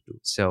attracted to.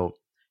 So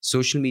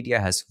social media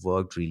has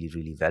worked really,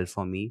 really well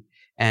for me.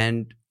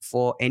 And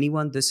for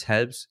anyone this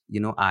helps,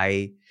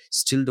 I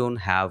still don't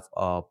have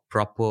a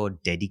proper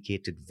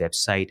dedicated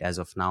website as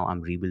of now.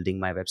 I'm rebuilding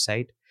my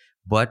website,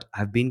 but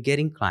I've been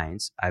getting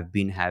clients. I've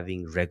been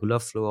having regular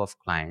flow of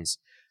clients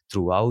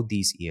throughout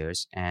these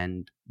years.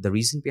 And the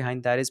reason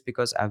behind that is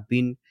because I've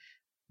been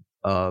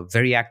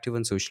very active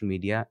on social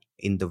media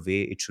in the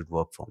way it should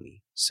work for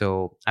me.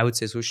 So I would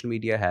say social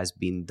media has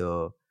been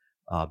the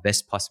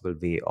best possible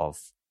way of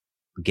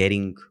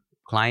getting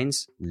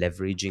clients,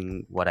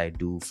 leveraging what I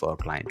do for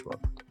client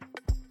work.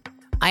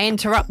 I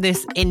interrupt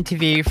this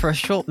interview for a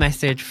short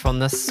message from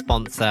the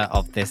sponsor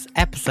of this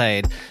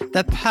episode,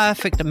 The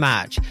Perfect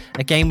Match,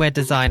 a game where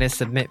designers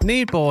submit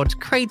mood boards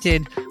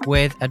created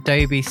with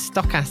Adobe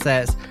stock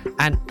assets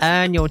and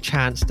earn your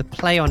chance to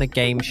play on a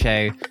game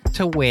show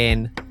to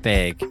win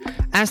big.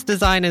 As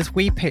designers,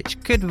 we pitch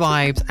good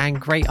vibes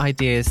and great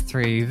ideas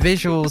through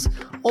visuals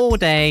all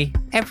day,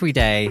 every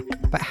day.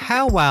 But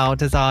how well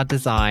does our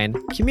design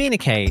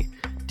communicate?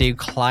 Do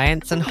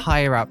clients and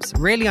higher-ups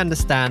really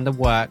understand the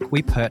work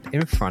we put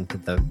in front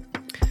of them?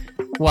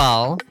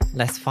 Well,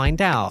 let's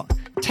find out.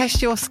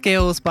 Test your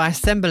skills by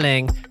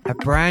assembling a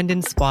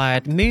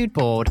brand-inspired mood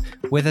board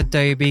with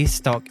Adobe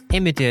stock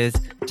images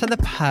to the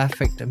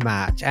perfect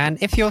match. And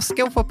if your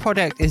skillful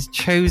product is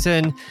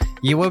chosen,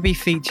 you will be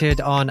featured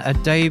on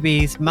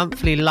Adobe's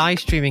monthly live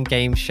streaming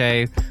game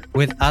show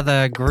with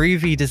other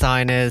groovy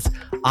designers,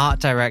 art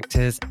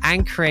directors,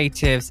 and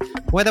creatives,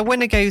 where the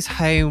winner goes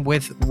home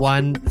with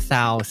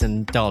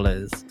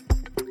 $1,000.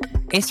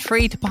 It's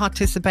free to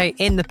participate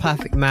in the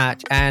perfect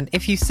match, and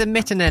if you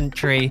submit an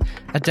entry,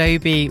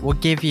 Adobe will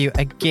give you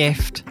a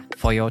gift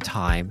for your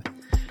time.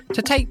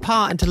 To take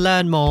part and to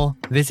learn more,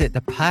 visit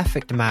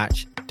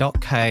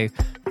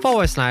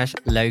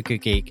theperfectmatch.co/logo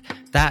geek.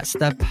 That's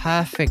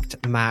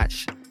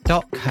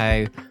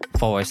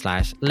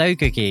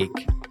theperfectmatch.co/logo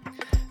geek.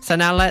 So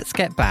now let's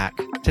get back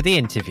to the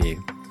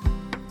interview.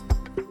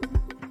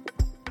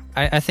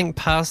 I think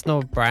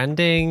personal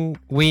branding,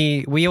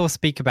 we all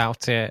speak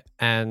about it,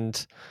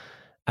 and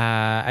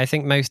I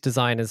think most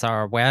designers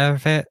are aware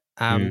of it.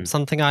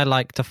 Something I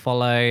like to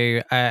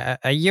follow,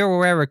 are you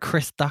aware of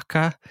Chris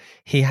Ducker?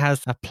 He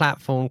has a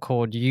platform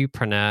called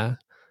Upreneur.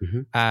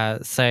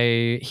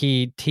 So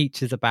he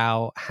teaches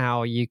about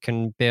how you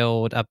can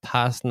build a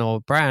personal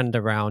brand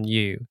around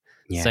you.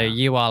 Yeah. So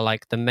you are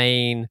like the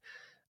main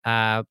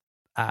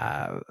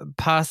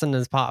person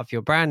as part of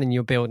your brand, and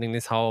you're building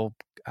this whole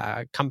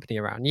company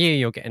around you.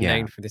 You're getting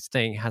known for this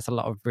thing. It has a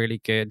lot of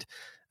really good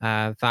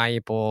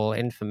valuable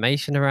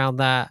information around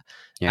that.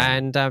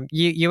 And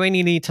you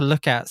only need to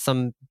look at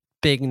some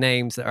big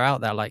names that are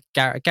out there, like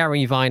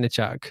Gary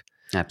Vaynerchuk.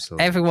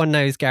 Absolutely. Everyone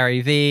knows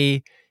Gary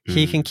V.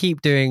 He can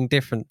keep doing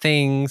different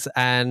things,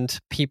 and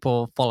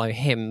people follow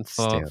him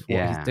for what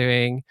he's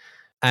doing.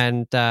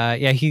 And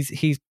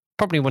he's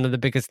probably one of the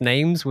biggest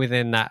names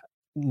within that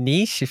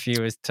niche, if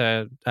you was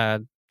to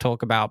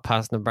talk about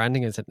personal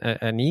branding as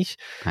a niche.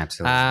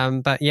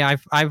 Absolutely. But yeah,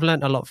 I've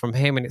learned a lot from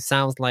him, and it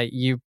sounds like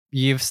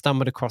you've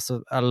stumbled across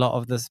a lot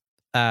of this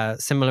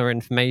similar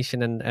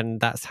information, and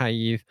that's how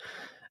you've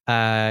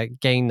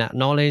gained that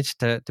knowledge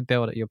to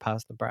build up your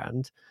personal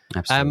brand.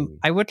 Absolutely.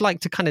 I would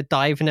like to kind of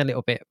dive in a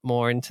little bit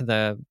more into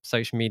the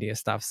social media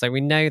stuff. So we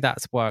know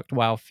that's worked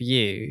well for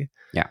you.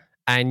 Yeah.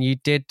 And you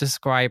did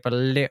describe a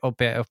little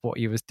bit of what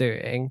you was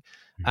doing.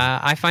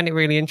 I find it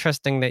really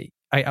interesting that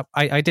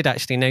I did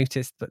actually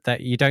notice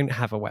that you don't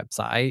have a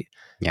website.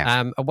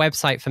 Yeah. A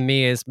website for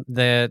me is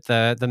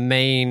the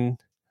main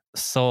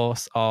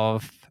source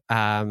of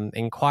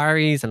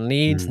inquiries and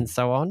leads and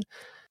so on.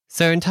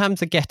 So in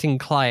terms of getting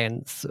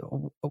clients,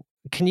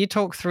 can you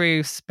talk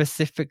through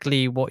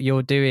specifically what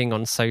you're doing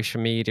on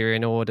social media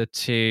in order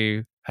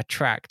to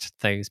attract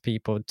those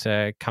people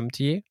to come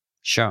to you?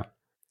 Sure.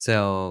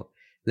 So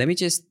let me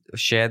just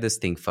share this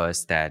thing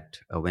first, that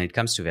when it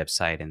comes to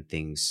website and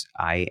things,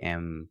 I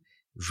am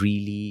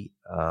really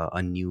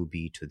a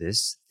newbie to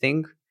this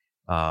thing.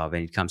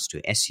 When it comes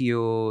to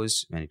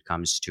SEOs, when it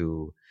comes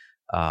to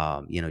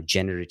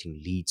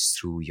generating leads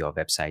through your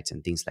websites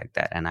and things like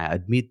that. And I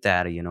admit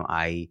that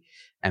I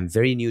am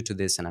very new to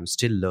this, and I'm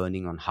still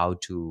learning on how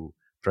to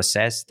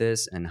process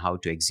this and how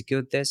to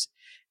execute this.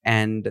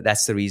 And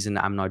that's the reason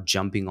I'm not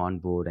jumping on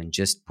board and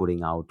just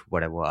putting out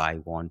whatever I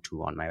want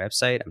to on my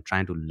website. I'm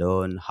trying to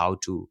learn how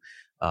to,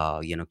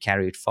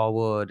 carry it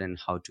forward and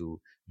how to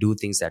do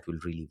things that will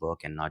really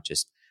work and not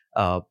just,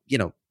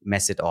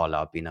 mess it all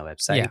up in a Yeah.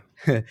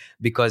 website.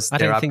 Because I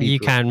there don't are think you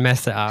people. can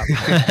mess it up.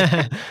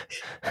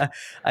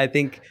 I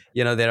think,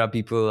 there are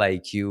people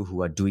like you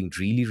who are doing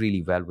really,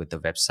 really well with the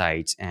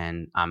websites,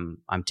 and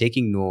I'm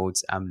taking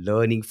notes. I'm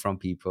learning from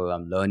people.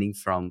 I'm learning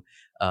from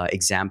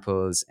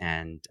examples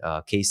and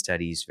case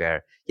studies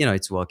where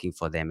it's working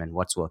for them and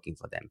what's working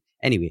for them.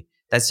 Anyway,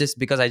 that's just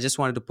because I just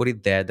wanted to put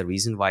it there. The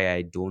reason why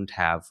I don't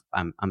have,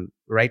 I'm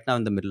right now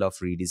in the middle of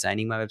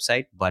redesigning my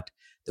website, but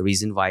the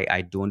reason why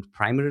I don't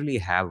primarily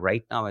have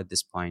right now at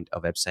this point a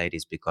website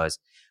is because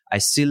I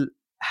still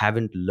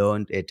haven't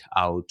learned it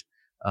out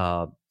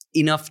uh,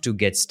 enough to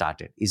get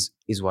started. Is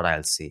what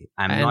I'll say.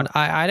 I'm And not.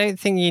 I don't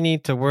think you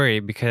need to worry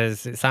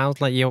because it sounds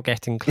like you're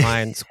getting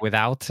clients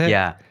without it.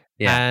 Yeah,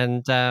 yeah,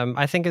 And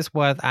I think it's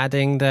worth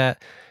adding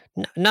that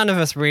none of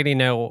us really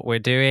know what we're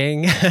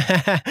doing.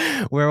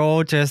 We're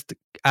all just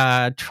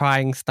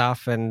trying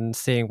stuff and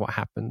seeing what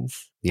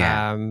happens.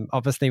 yeah,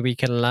 Obviously, we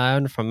can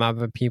learn from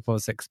other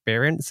people's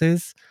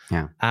experiences,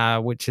 yeah.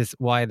 which is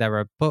why there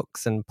are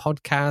books and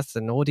podcasts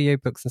and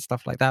audiobooks and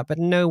stuff like that. But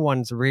no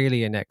one's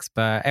really an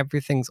expert.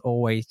 Everything's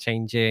always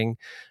changing.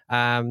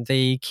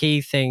 The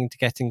key thing to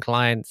getting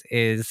clients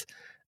is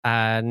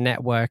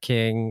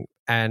networking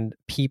and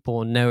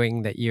people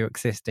knowing that you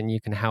exist and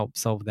you can help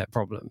solve their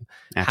problem.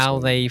 How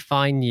Absolutely, they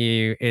find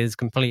you is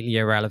completely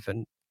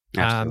irrelevant.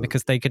 Because absolutely.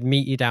 they could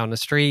meet you down the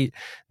street,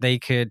 they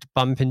could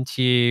bump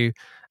into you,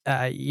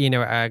 at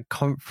a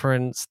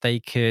conference. They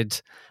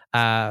could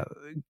uh,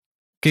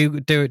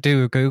 do a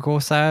Google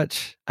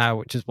search,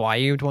 which is why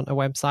you'd want a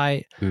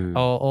website, Mm,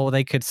 or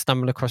they could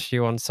stumble across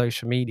you on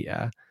social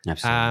media.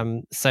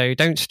 absolutely. So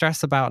don't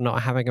stress about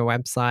not having a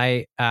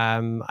website.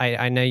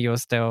 I know you're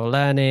still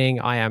learning.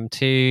 I am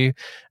too.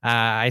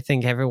 I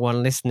think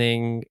everyone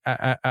listening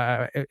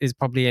is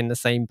probably in the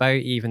same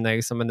boat, even though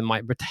some of them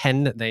might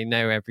pretend that they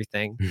know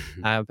everything,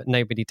 but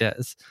nobody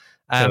does.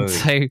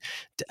 Totally.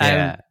 So,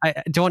 Yeah,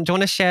 do you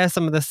want to share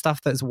some of the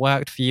stuff that's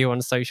worked for you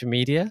on social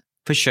media?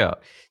 for sure.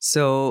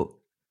 So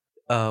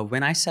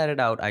when I started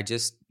out, I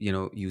just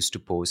used to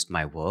post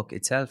my work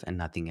itself and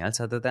nothing else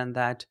other than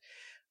that.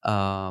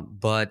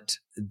 But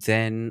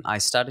then I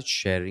started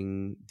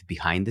sharing the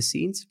behind the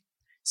scenes.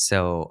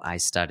 So I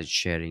started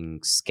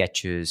sharing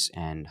sketches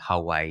and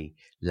how I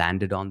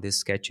landed on these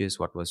sketches,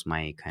 what was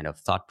my kind of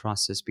thought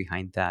process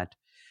behind that.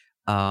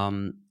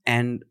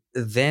 And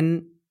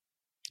then,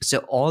 so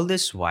all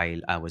this while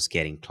I was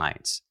getting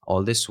clients,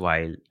 all this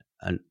while,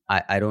 and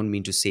I don't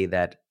mean to say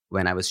that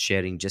when I was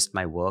sharing just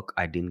my work,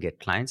 I didn't get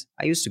clients.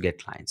 I used to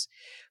get clients.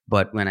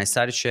 But when I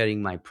started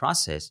sharing my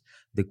process,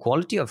 the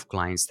quality of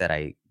clients that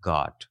I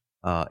got,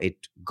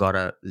 it got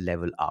a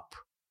level up,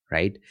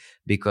 right?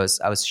 Because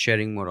I was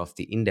sharing more of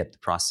the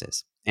in-depth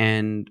process.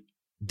 And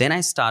then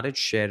I started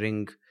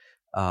sharing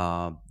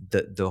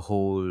the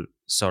whole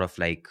sort of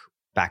like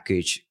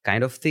package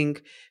kind of thing,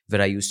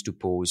 where I used to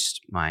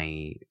post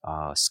my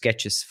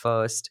sketches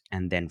first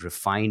and then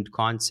refined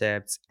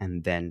concepts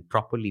and then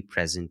properly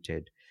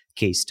presented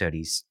case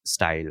studies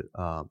style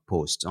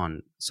posts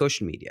on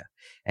social media.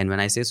 And when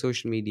I say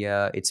social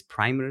media, it's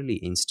primarily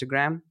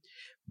Instagram,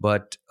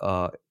 but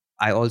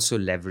I also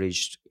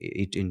leveraged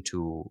it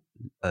into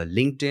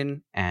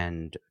LinkedIn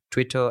and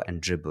Twitter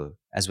and Dribble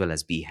as well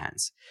as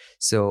Behance.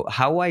 So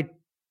how I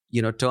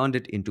turned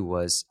it into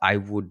was I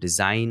would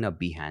design a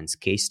Behance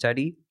case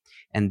study,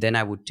 and then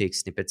I would take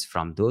snippets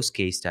from those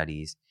case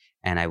studies,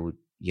 and I would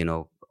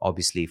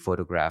obviously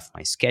photograph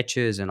my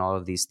sketches and all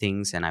of these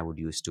things, and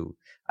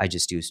I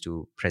just used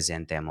to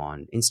present them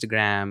on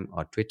Instagram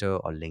or Twitter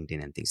or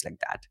LinkedIn and things like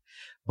that.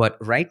 But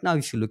right now,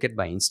 if you look at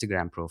my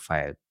Instagram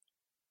profile,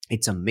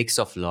 it's a mix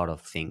of a lot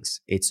of things.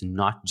 It's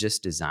not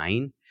just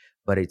design,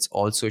 but it's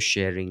also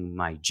sharing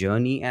my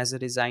journey as a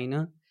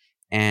designer.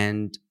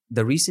 And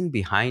the reason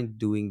behind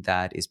doing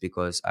that is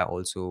because I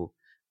also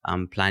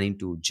am planning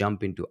to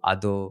jump into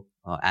other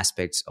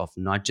aspects of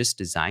not just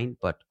design,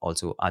 but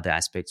also other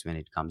aspects when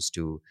it comes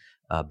to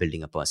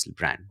building a personal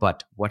brand.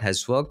 But what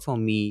has worked for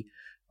me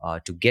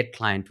to get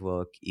client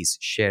work is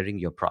sharing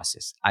your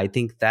process. I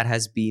think that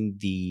has been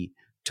the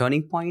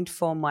turning point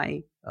for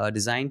my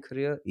design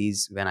career,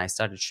 is when I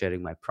started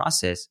sharing my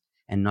process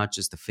and not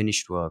just the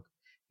finished work.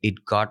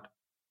 It got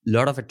a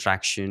lot of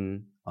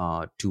attraction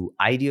to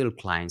ideal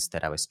clients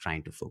that I was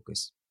trying to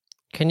focus.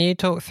 Can you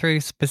talk through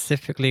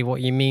specifically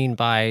what you mean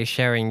by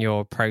sharing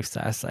your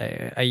process?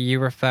 Are you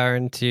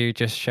referring to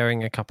just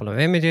showing a couple of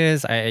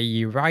images? Are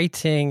you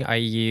writing? Are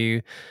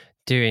you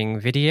doing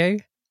video?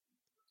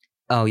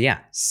 Oh yeah,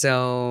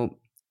 so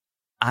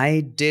I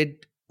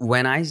did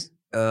when I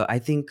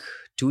think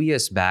 2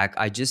 years back,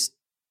 I just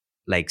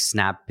like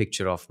snap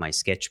picture of my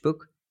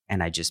sketchbook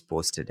and I just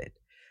posted it.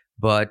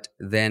 But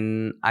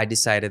then I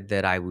decided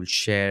that I will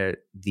share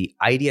the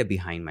idea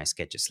behind my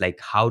sketches. Like,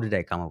 how did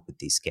I come up with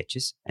these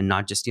sketches? And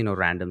not just,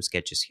 random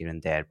sketches here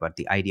and there, but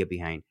the idea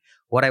behind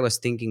what I was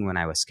thinking when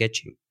I was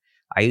sketching.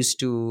 I used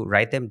to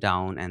write them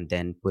down and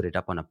then put it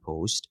up on a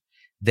post.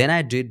 Then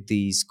I did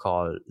these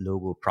called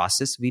logo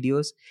process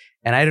videos.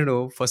 And I don't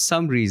know, for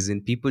some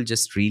reason, people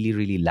just really,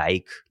 really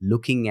like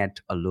looking at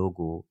a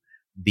logo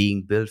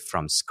being built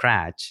from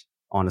scratch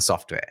on a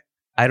software.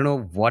 I don't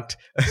know what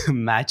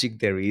magic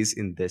there is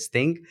in this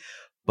thing,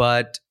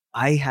 but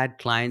I had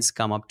clients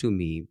come up to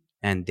me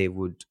and they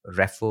would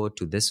refer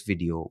to this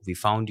video. We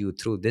found you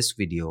through this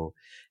video,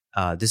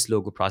 this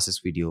logo process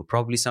video.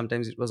 Probably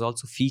sometimes it was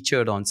also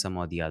featured on some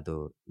of the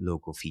other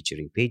logo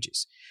featuring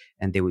pages.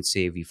 And they would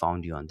say, we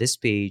found you on this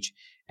page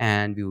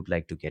and we would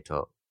like to get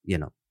a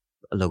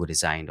logo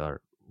designed,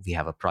 or we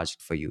have a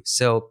project for you.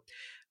 So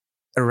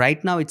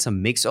right now it's a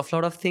mix of a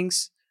lot of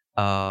things,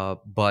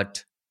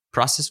 but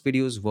process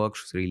videos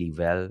works really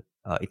well.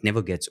 It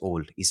never gets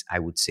old, is I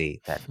would say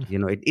that,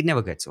 it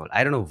never gets old.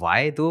 I don't know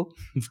why though,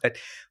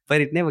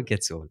 but it never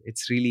gets old. It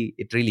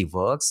really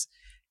works.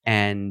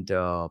 And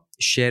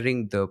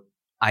sharing the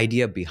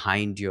idea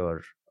behind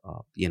your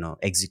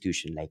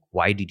execution, like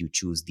why did you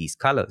choose these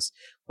colors,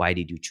 why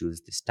did you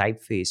choose this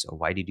typeface, or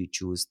why did you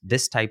choose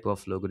this type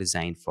of logo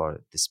design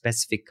for the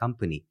specific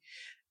company,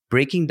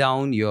 breaking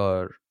down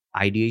your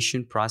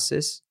ideation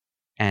process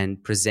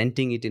and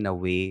presenting it in a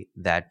way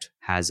that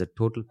has a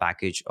total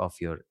package of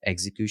your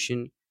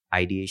execution,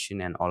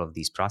 ideation, and all of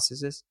these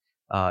processes.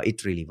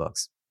 It really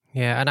works.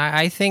 Yeah, and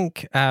I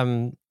think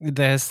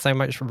there's so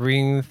much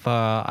room for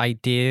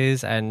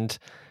ideas and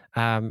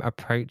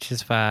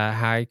approaches for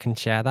how you can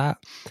share that.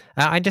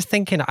 I'm just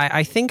thinking,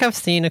 I think I've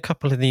seen a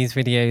couple of these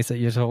videos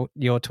that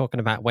you're talking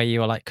about where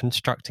you are like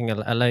constructing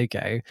a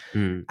logo.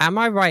 Mm. Am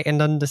I right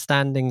in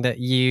understanding that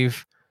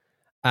you've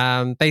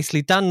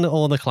basically done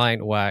all the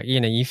client work?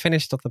 You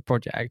finished off the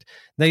project.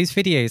 Those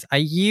videos, are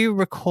you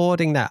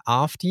recording that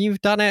after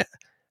you've done it?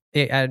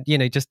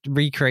 Just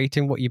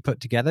recreating what you put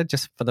together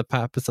just for the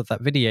purpose of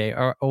that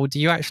video, or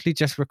do you actually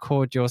just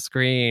record your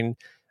screen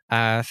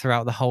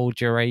throughout the whole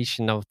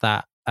duration of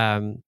that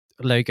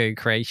logo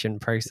creation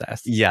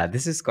process? Yeah,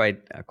 this is quite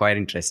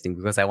interesting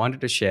because I wanted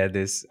to share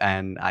this,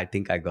 and I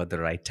think I got the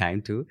right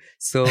time to.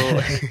 So,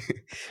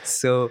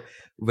 so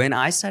when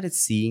I started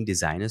seeing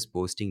designers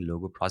posting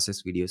logo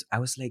process videos, I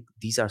was like,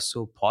 these are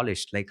so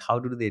polished. Like, how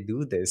do they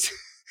do this?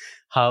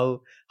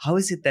 how how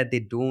is it that they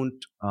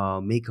don't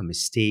make a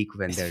mistake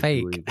when It's they're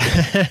fake. doing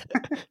this?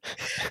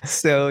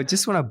 So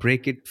just want to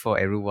break it for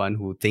everyone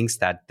who thinks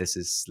that this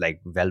is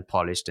like well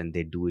polished and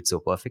they do it so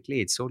perfectly.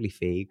 It's totally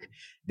fake.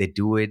 They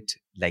do it,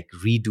 like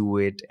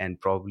redo it, and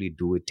probably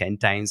do it 10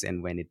 times,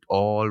 and when it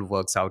all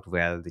works out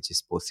well, they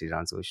just post it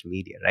on social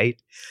media,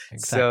 right?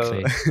 So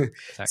Exactly.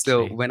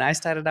 so Exactly. when I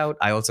started out,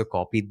 I also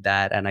copied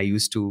that, and I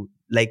used to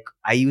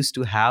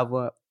have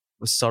a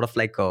sort of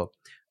like a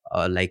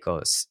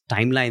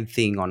timeline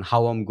thing on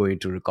how I'm going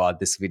to record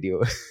this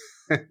video.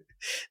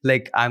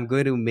 Like, I'm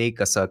going to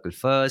make a circle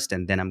first,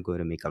 and then I'm going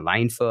to make a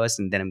line first,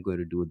 and then I'm going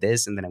to do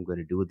this, and then I'm going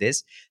to do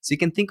this. So you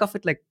can think of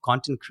it like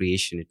content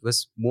creation. It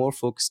was more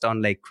focused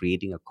on like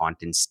creating a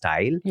content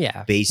style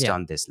Yeah. based Yeah.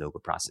 on this logo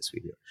process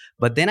video.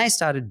 But then I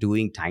started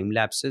doing time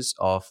lapses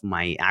of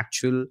my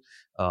actual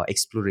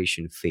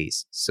exploration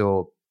phase.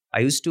 So I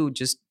used to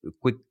just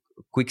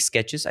quick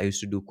sketches. I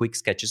used to do quick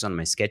sketches on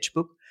my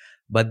sketchbook,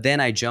 but then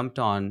I jumped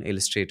on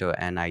Illustrator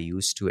and I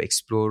used to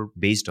explore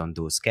based on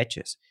those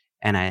sketches.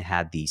 And I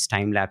had these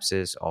time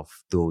lapses of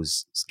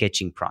those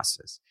sketching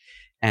process.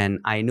 And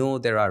I know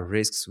there are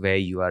risks where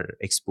you are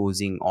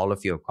exposing all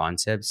of your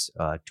concepts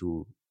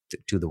to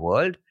the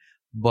world,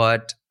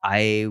 but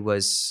I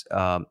was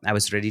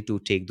ready to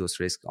take those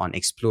risks on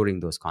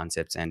exploring those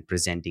concepts and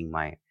presenting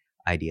my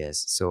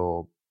ideas.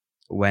 So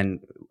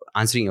when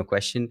answering your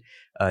question,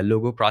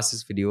 logo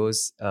process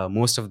videos,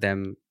 most of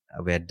them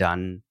were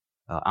done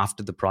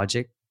after the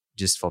project,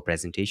 just for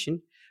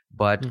presentation.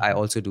 But I Mhm.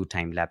 also do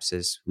time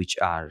lapses, which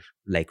are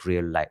like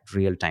real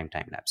time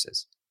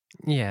lapses.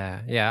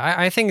 Yeah, yeah.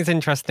 I think it's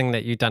interesting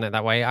that you've done it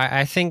that way.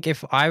 I think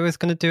if I was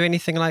going to do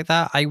anything like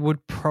that, I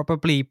would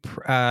probably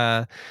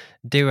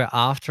do it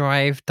after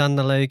I've done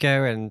the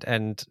logo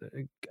and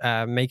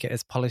make it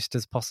as polished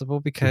as possible,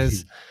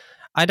 because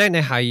I don't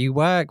know how you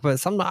work,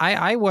 but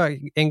I work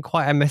in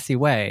quite a messy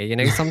way.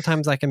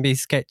 Sometimes I can be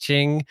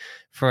sketching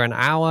for an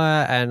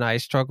hour and I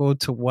struggle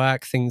to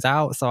work things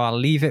out. So I'll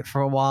leave it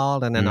for a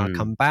while and then I'll Mm.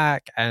 come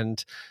back.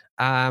 And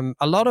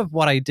a lot of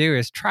what I do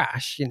is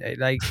trash,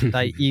 like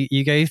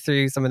you go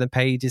through some of the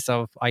pages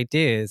of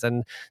ideas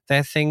and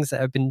they're things that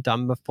have been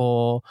done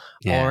before,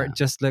 or Yeah, it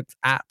just looks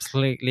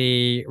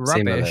absolutely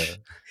similar. rubbish.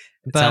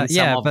 Some But some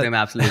yeah, of but them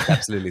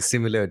absolutely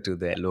similar to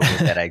the logos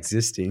that are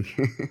existing.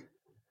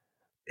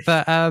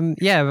 But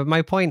yeah, but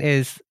my point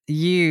is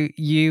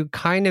you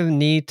kind of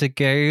need to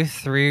go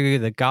through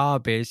the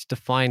garbage to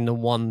find the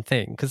one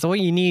thing, because all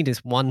you need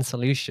is one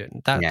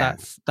solution. Yeah,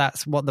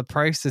 That's what the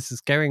process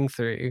is going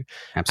through.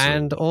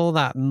 And absolutely. all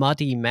that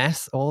muddy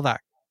mess, all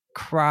that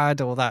crud,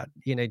 all that,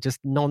 just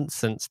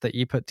nonsense that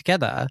you put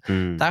together,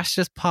 Mm. that's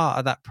just part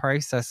of that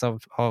process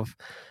of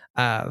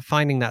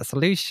finding that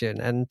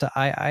solution. And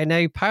I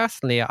know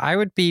personally I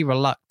would be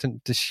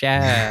reluctant to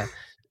share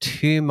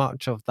too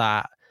much of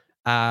that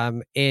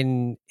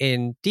in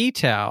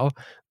detail,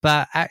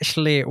 but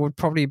actually it would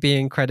probably be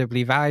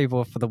incredibly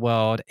valuable for the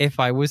world if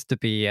I was to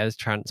be as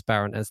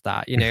transparent as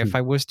that. If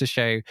I was to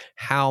show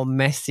how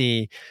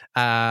messy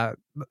my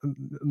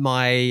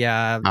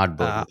Artboard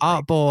is art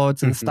like.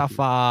 boards and stuff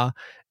are.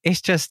 It's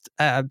just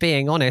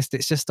being honest,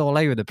 it's just all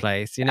over the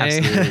place.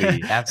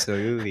 Absolutely.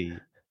 Absolutely.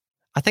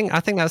 I think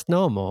that's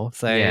normal.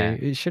 So Yeah.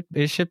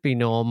 it should be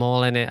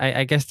normal, and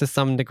I guess to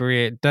some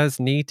degree it does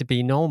need to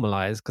be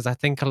normalized, because I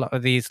think a lot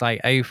of these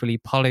like overly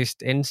polished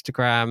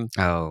Instagram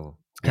Oh,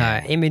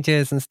 yeah.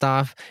 images and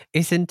stuff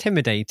is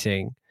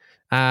intimidating.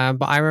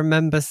 But I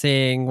remember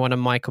seeing one of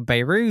Michael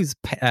Beyroux's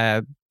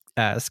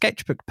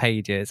sketchbook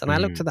pages, and I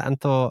looked at that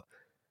and thought,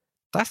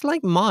 that's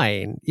like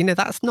mine.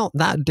 That's not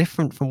that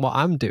different from what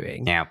I'm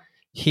doing. Yeah.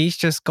 He's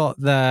just got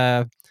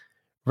the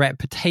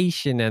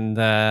reputation and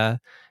the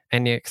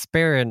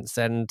experience,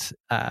 and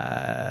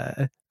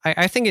I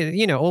think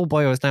it all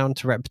boils down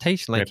to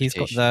reputation. Like he's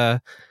got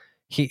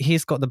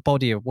the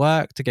body of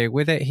work to go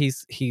with it.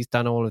 He's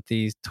done all of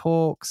these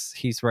talks,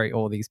 he's wrote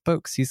all these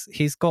books,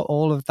 he's got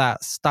all of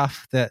that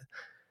stuff that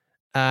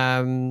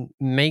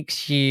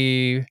makes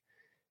you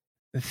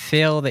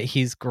feel that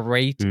he's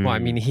great. Well, I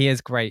mean, he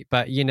is great,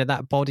 but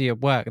that body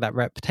of work, that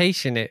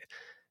reputation,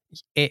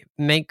 it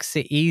makes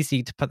it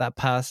easy to put that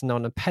person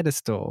on a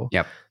pedestal.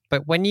 Yep.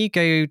 But when you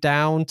go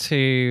down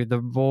to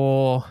the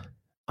raw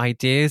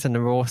ideas and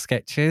the raw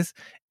sketches,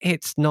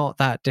 it's not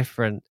that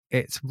different.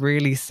 It's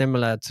really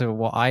similar to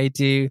what I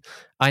do.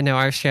 I know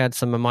I've shared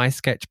some of my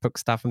sketchbook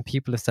stuff and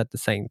people have said the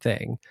same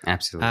thing.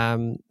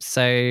 Absolutely.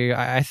 So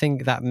I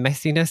think that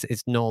messiness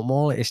is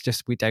normal. It's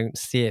just we don't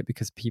see it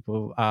because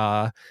people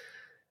are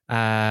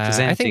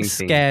I think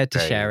scared to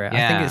share it.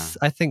 Yeah.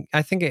 I think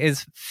it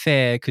is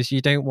fair, because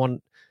you don't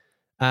want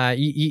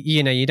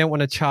you don't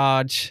want to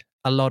charge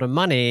a lot of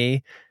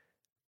money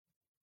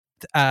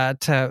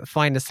to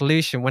find a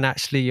solution when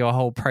actually your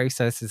whole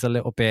process is a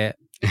little bit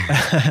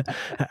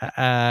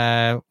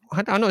I'm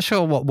not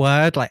sure what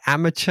word, like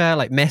amateur,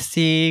 like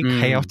messy,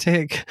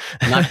 chaotic,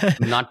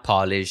 not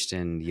polished,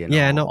 and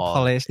not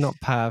polished, not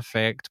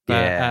perfect,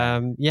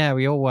 but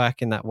we all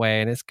work in that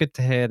way, and it's good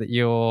to hear that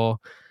you're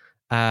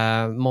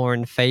more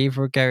in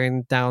favor of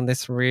going down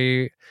this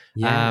route.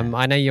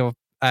 I know you're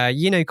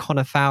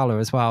Connor Fowler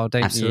as well,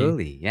 don't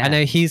Absolutely, you? yeah. I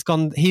know he's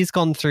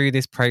gone through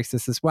this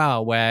process as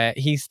well, where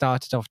he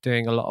started off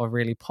doing a lot of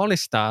really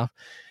polished stuff,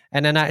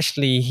 and then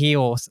actually he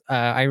also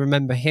I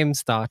remember him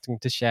starting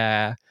to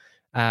share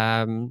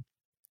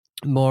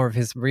more of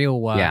his real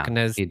work, and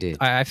he did.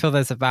 I feel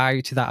there's a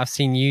value to that. I've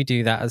seen you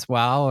do that as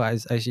well,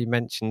 as you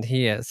mentioned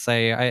here. So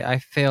I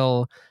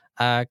feel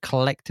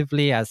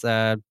collectively as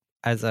a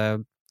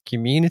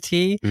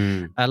community,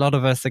 a lot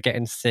of us are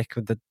getting sick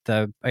of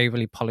the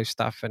overly polished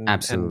stuff, and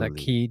the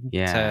key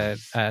to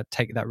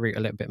take that route a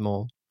little bit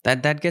more.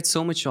 That gets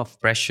so much of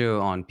pressure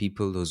on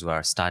people, those who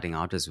are starting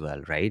out as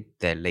well, right?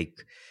 They're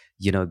like,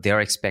 they're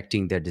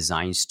expecting their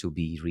designs to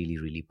be really,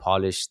 really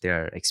polished.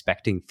 They're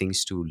expecting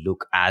things to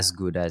look as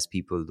good as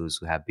people, those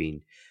who have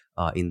been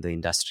in the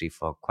industry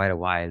for quite a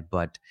while.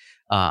 But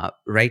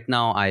right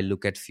now, I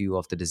look at few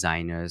of the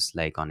designers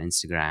like on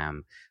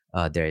Instagram.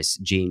 There's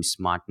James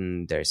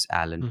Martin, there's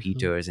Alan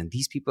Peters, and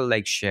these people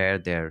like share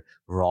their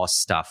raw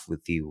stuff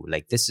with you.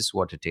 Like, this is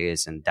what it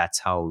is, and that's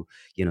how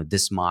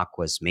this mark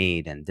was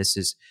made, and this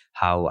is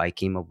how I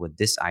came up with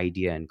this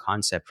idea and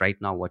concept. Right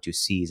now, what you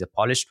see is a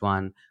polished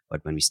one,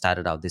 but when we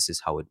started out, this is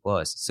how it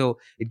was. So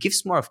it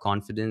gives more of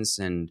confidence,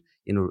 and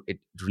it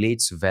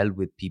relates well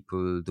with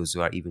people, those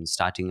who are even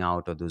starting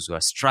out or those who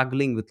are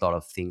struggling with a lot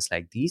of things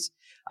like these.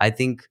 I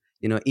think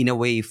in a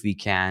way, if we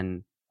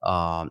can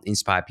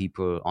inspire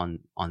people on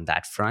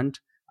that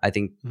front, I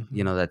think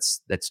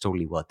that's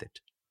totally worth it.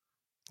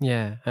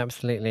 Yeah,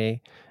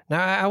 absolutely.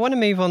 Now I want to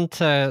move on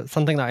to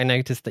something that I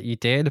noticed that you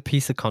did, a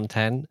piece of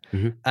content.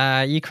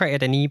 You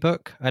created an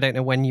ebook. I don't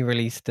know when you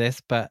released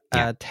this, but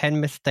 10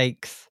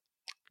 mistakes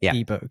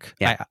ebook.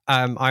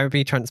 I would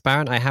be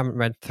transparent, I haven't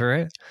read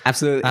through it.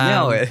 Absolutely.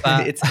 No,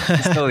 it's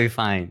totally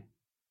fine.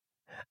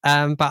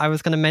 But I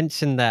was going to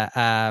mention that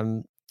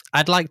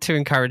I'd like to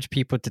encourage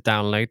people to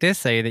download this.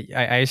 So that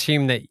I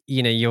assume that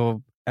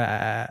you're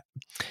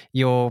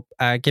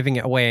giving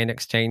it away in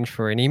exchange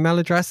for an email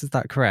address. Is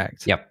that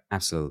correct? Yep,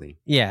 absolutely.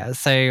 Yeah.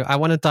 So I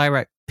want to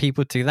direct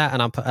people to that,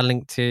 and I'll put a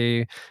link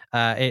to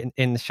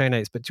in the show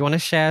notes. But do you want to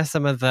share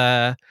some of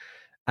the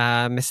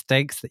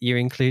mistakes that you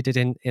included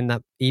in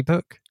that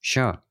ebook?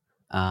 Sure.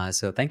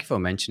 So thank you for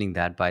mentioning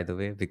that, by the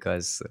way,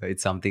 because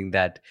it's something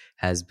that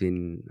has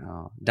been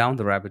down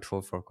the rabbit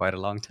hole for quite a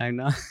long time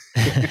now.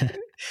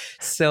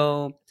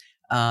 So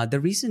the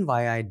reason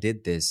why I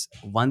did this,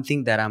 one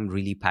thing that I'm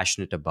really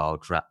passionate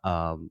about,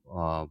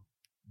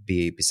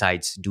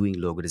 besides doing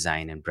logo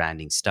design and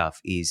branding stuff,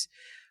 is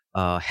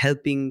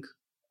helping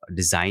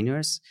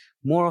designers,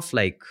 more of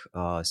like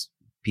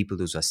people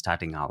those are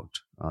starting out,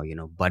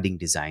 budding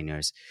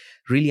designers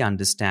really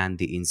understand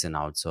the ins and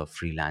outs of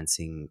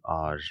freelancing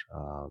or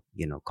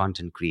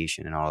content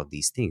creation and all of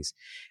these things.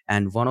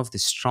 And one of the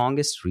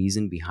strongest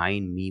reason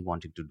behind me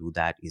wanting to do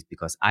that is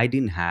because I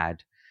didn't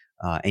had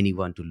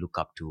anyone to look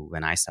up to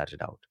when I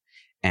started out.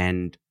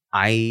 And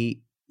I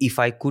if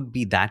I could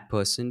be that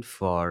person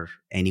for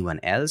anyone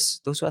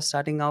else, those who are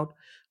starting out,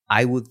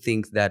 I would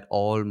think that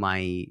all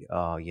my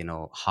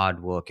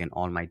hard work and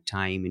all my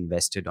time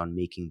invested on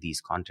making these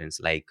contents,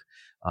 like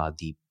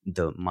the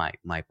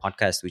my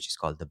podcast, which is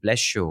called the Bless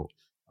Show,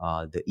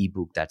 the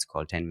ebook that's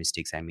called 10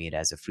 Mistakes I Made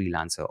as a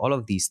Freelancer, all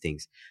of these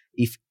things.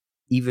 If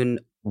even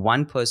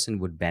one person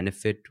would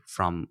benefit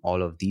from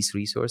all of these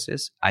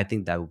resources, I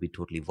think that would be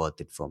totally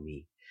worth it for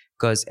me.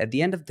 Because at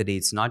the end of the day,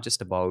 it's not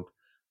just about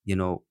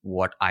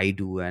what I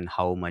do and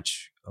how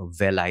much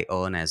well I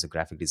earn as a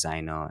graphic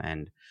designer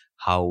and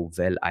how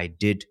well I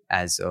did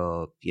as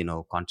a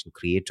content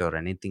creator or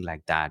anything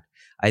like that.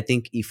 I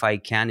think if I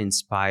can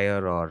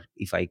inspire or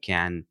if I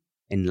can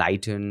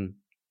enlighten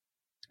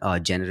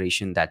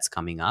generation that's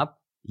coming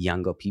up,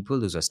 younger people,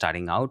 those are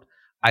starting out,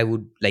 I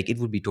would like it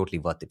would be totally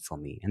worth it for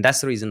me. And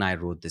that's the reason I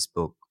wrote this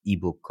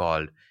ebook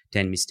called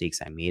 10 Mistakes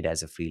I Made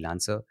as a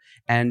Freelancer.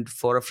 And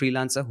for a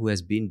freelancer who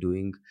has been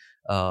doing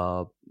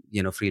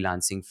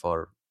freelancing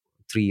for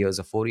 3 years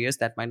or 4 years,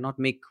 that might not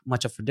make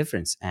much of a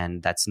difference,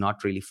 and that's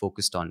not really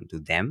focused on to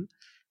them.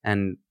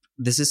 And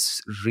this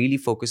is really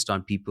focused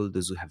on people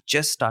those who have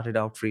just started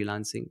out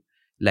freelancing,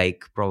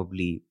 like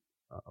probably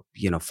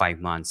 5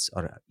 months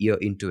or a year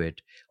into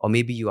it, or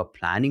maybe you are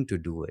planning to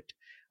do it.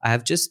 I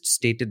have just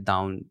stated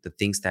down the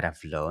things that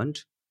I've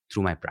learned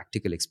through my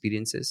practical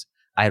experiences.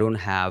 I don't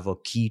have a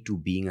key to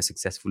being a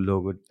successful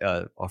logo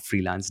or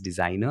freelance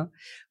designer,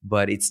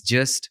 but it's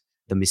just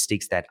the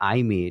mistakes that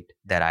I made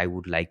that I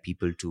would like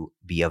people to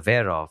be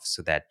aware of,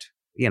 so that,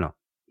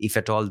 if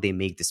at all they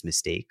make this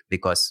mistake,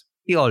 because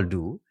we all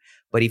do,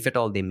 but if at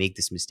all they make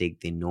this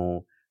mistake, they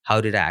know how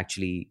did I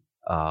actually,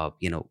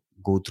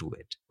 go through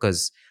it.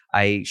 Because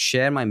I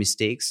share my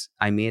mistakes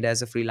I made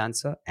as a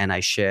freelancer, and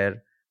I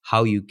share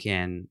how you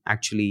can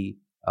actually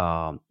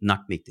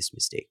not make this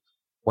mistake,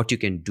 what you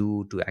can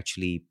do to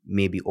actually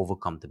maybe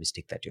overcome the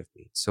mistake that you've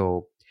made.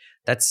 So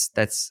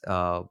that's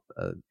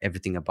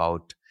everything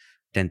about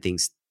 10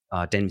 things,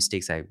 10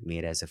 mistakes I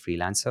made as a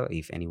freelancer.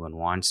 If anyone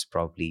wants,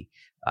 probably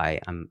I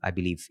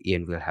believe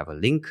Ian will have a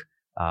link.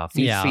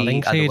 Feel Yeah, I'll free.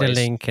 include a Otherwise,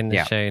 link in the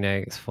yeah. show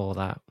notes for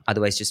that.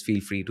 Otherwise, just feel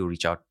free to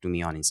reach out to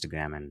me on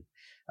Instagram, and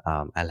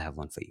I'll have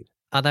one for you.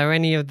 Are there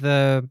any of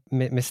the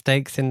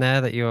mistakes in there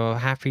that you're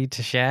happy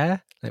to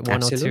share? Like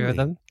one or two of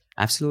them?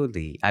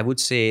 Absolutely. I would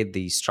say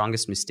the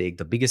strongest mistake,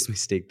 the biggest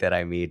mistake that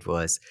I made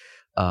was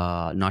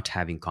not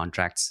having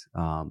contracts,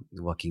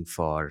 working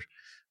for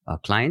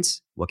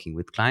clients, working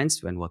with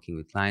clients. When working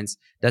with clients,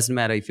 doesn't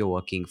matter if you're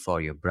working for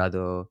your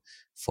brother,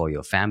 for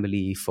your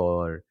family,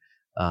 for,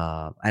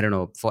 I don't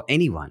know, for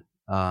anyone.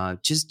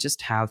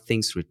 Just have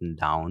things written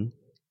down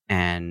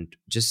and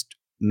just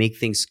make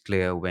things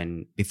clear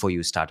before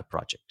you start a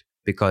project.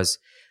 Because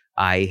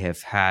I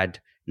have had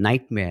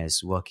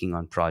nightmares working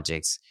on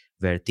projects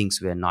where things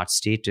were not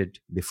stated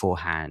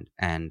beforehand,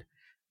 and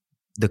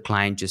the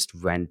client just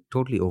went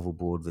totally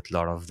overboard with a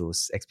lot of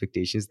those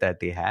expectations that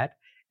they had.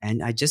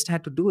 And I just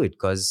had to do it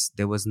because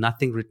there was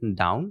nothing written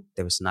down.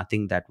 There was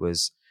nothing that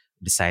was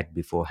decided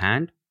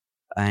beforehand.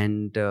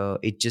 And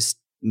it just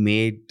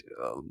made,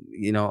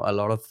 a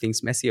lot of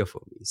things messier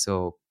for me.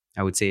 So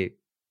I would say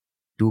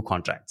do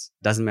contracts.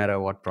 Doesn't matter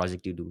what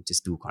project you do,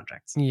 just do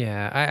contracts.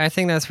 Yeah, I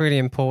think that's really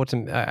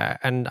important,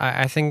 and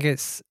I think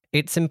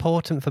it's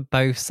important for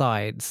both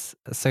sides,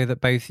 so that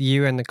both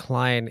you and the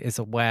client is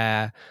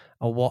aware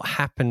of what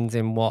happens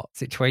in what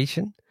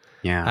situation.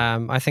 Yeah.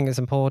 I think it's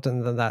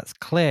important that that's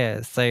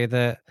clear, so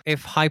that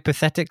if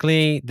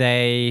hypothetically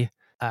they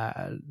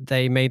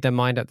made their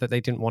mind up that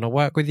they didn't want to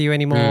work with you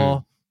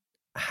anymore,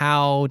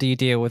 how do you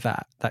deal with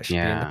that? That should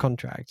be in the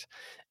contract.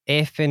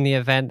 If in the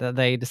event that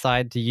they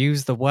decide to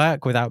use the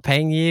work without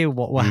paying you,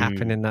 what will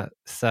happen in that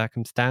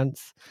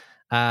circumstance?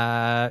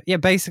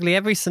 Basically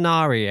every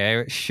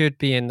scenario should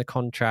be in the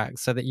contract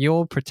so that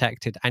you're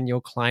protected and your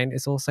client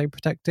is also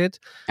protected.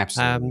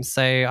 Absolutely.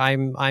 So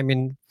I'm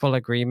in full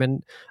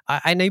agreement.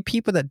 I know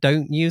people that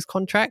don't use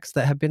contracts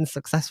that have been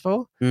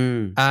successful.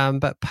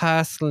 But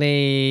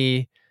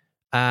personally,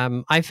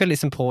 I feel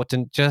it's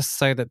important just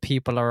so that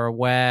people are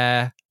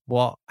aware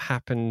what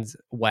happens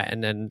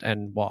when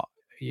and what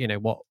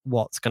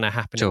what's going to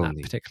happen in that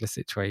particular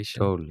situation.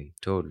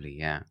 Totally,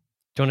 yeah.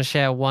 Do you want to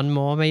share one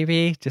more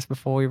maybe just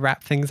before we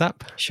wrap things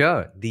up?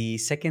 Sure. The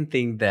second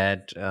thing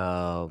that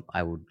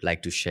I would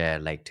like to share,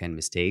 like 10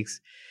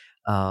 mistakes,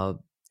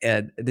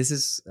 this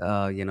is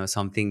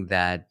something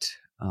that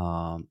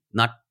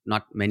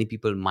not many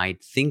people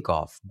might think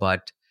of,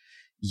 but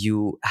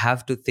you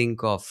have to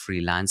think of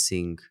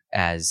freelancing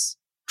as,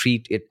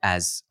 treat it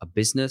as a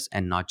business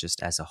and not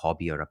just as a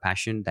hobby or a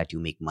passion that you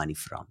make money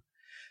from.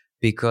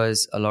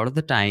 Because a lot of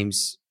the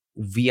times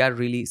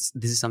this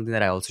is something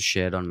that I also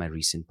shared on my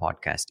recent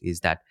podcast,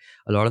 is that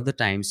a lot of the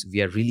times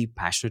we are really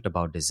passionate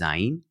about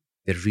design.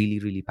 We're really,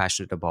 really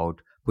passionate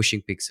about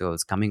pushing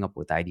pixels, coming up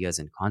with ideas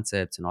and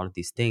concepts and all of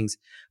these things.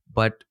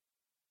 But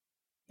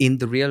in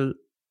the real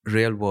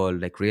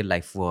world, like real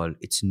life world,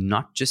 it's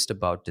not just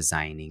about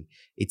designing.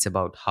 It's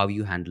about how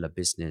you handle a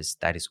business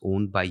that is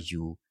owned by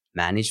you,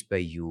 managed by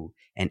you,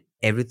 and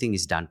everything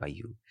is done by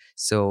you.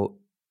 So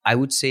I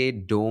would say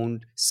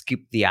don't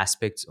skip the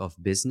aspects of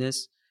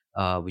business,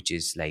 which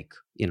is like,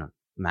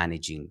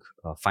 managing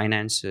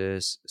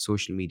finances,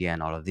 social media,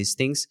 and all of these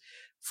things.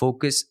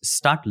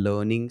 Start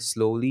learning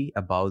slowly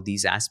about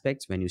these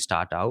aspects when you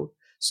start out,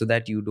 so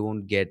that you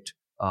don't get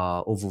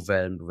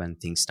overwhelmed when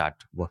things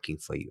start working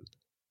for you.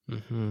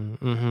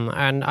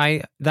 And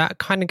that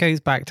kind of goes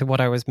back to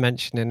what I was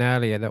mentioning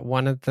earlier, that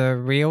one of the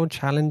real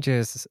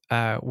challenges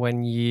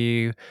when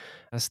you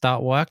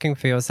start working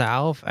for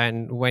yourself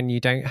and when you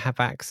don't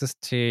have access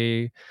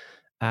to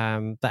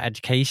the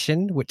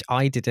education, which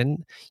I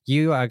didn't,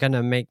 you are going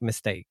to make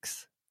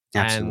mistakes.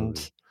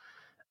 Absolutely.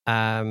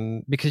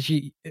 And because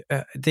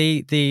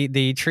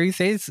the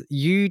truth is,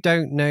 you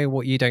don't know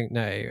what you don't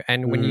know,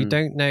 and when you Mm,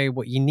 don't know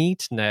what you need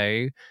to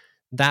know,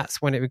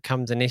 that's when it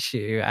becomes an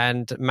issue.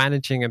 And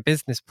managing a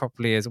business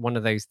properly is one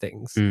of those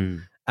things.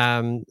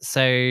 mm,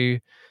 So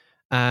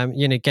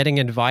getting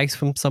advice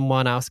from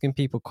someone, asking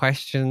people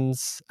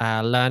questions,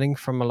 learning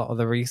from a lot of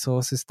the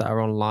resources that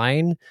are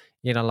online,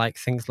 like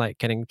things like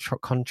getting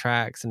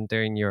contracts and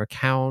doing your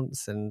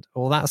accounts and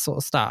all that sort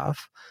of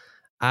stuff.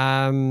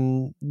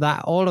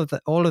 That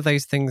all of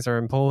those things are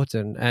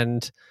important,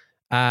 and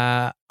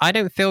I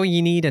don't feel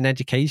you need an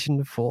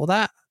education for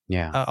that.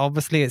 yeah.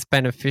 Obviously, it's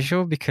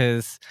beneficial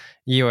because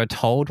you are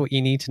told what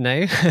you need to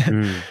know.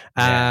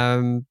 Yeah.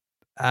 um,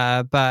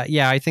 but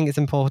yeah, I think it's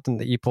important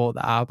that you brought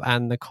that up,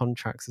 and the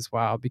contracts as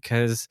well,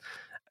 because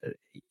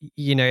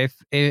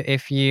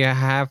if you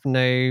have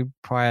no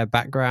prior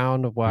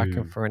background of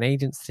working Mm, for an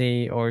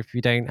agency, or if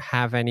you don't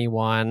have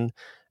anyone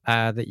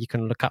that you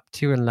can look up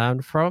to and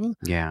learn from,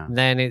 yeah.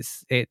 then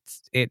it's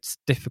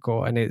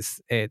difficult and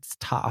it's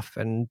tough.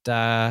 And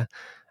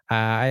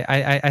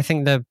I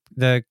think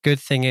the good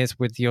thing is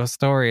with your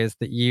story is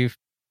that you've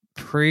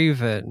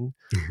proven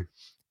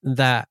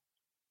that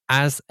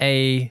as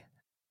a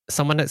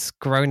someone that's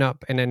grown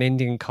up in an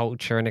Indian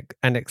culture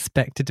and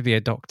expected to be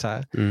a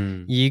doctor,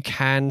 Mm, you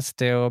can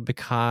still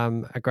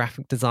become a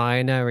graphic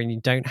designer, and you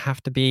don't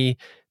have to be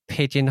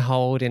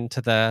pigeonholed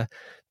into the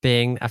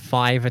being a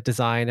five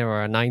designer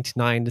or a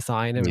 99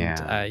 designer, and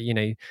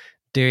yeah.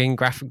 doing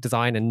graphic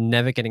design and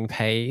never getting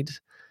paid.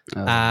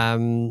 Oh,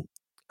 um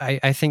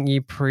I think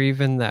you've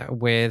proven that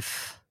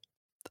with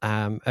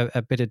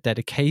a bit of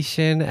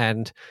dedication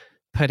and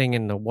putting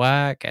in the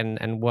work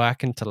and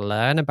working to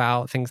learn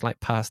about things like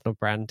personal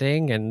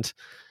branding. And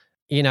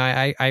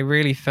I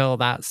really feel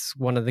that's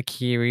one of the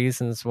key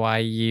reasons why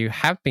you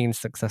have been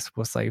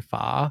successful so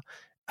far,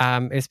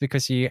 is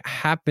because you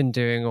have been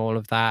doing all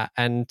of that.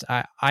 And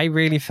I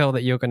really feel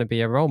that you're going to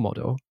be a role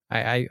model.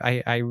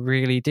 I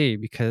really do,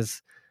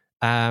 because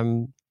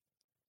um,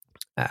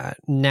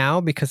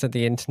 now, because of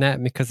the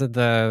internet, because of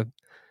the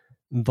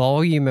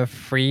volume of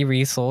free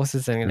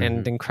resources and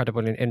hmm.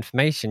 incredible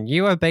information,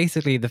 you are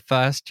basically the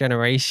first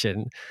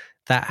generation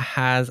that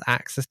has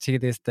access to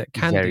this, that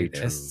can do Very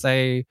this.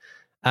 true.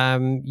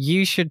 So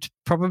you should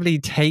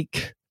probably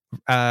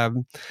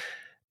um,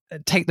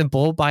 take the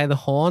ball by the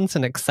horns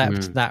and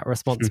accept Mm. that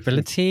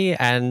responsibility,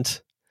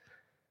 and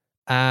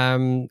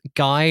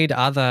guide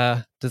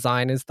other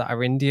designers that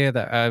are India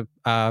that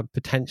are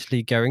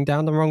potentially going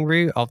down the wrong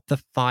route of the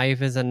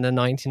fivers and the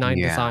 99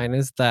 Yeah.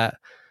 designers that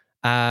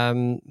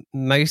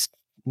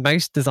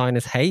most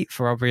designers hate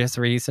for obvious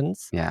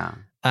reasons. Yeah.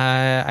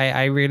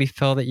 I really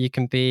feel that you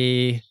can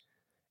be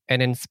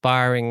an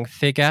inspiring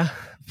figure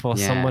for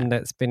Yeah. someone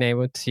that's been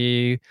able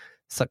to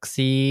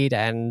succeed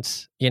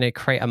and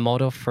create a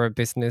model for a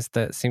business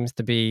that seems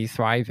to be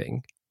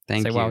thriving. So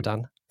Thank well you.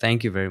 done.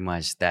 Thank you very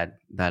much. That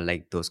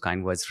like those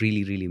kind words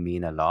really, really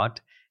mean a lot.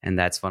 And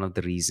that's one of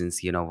the reasons,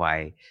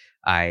 why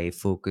I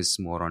focus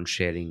more on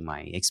sharing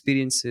my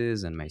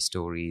experiences and my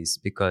stories,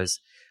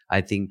 because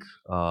I think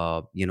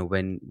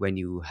when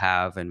you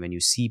have and when you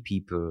see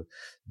people,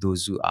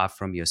 those who are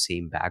from your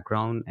same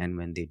background, and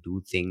when they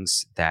do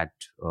things that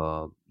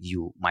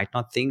you might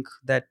not think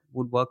that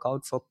would work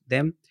out for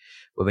them,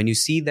 but when you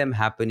see them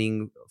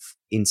happening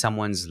in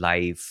someone's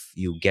life,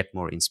 you get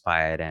more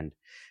inspired. And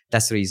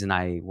that's the reason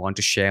I want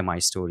to share my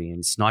story. And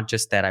it's not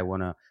just that I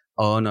want to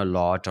earn a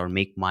lot or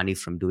make money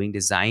from doing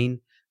design,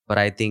 but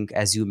I think,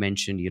 as you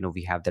mentioned,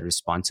 we have the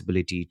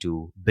responsibility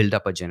to build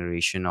up a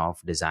generation of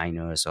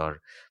designers,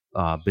 or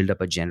build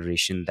up a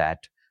generation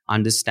that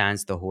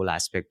understands the whole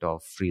aspect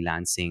of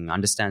freelancing,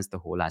 understands the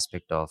whole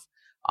aspect of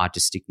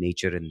artistic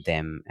nature in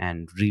them,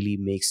 and really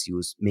makes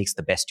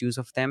the best use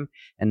of them,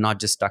 and not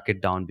just stuck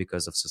it down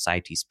because of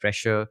society's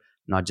pressure,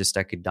 not just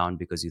stuck it down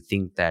because you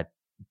think that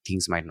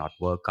things might not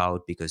work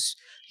out, because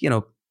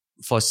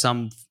for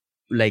some,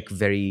 like,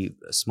 very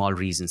small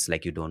reasons,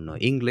 like you don't know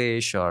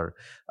English, or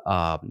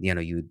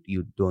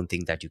you don't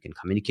think that you can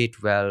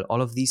communicate well.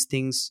 All of these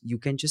things you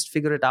can just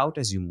figure it out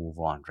as you move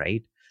on,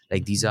 right?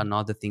 Like, these are Mhm.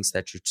 not the things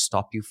that should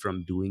stop you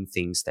from doing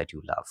things that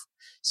you love.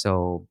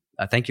 So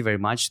thank you very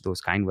much.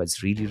 Those kind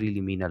words really,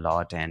 really mean a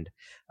lot. And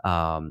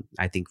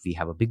I think we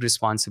have a big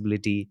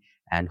responsibility,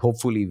 and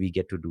hopefully we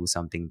get to do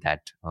something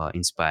that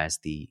inspires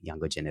the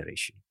younger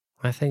generation.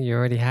 I think you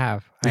already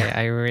have.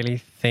 I really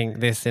think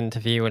this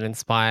interview will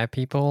inspire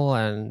people,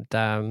 and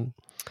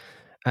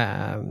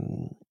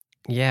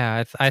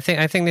yeah, I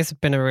think this has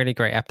been a really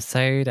great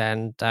episode,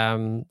 and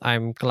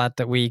I'm glad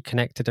that we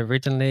connected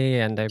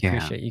originally, and I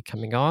appreciate you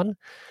coming on.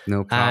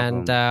 No problem.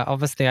 And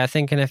obviously, I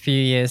think in a few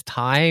years'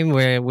 time,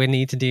 we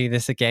need to do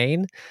this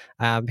again,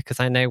 because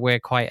I know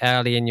we're quite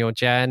early in your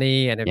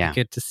journey, and it'd be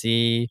good to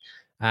see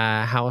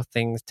how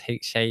things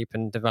take shape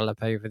and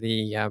develop over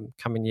the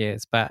coming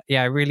years. But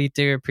yeah, I really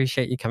do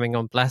appreciate you coming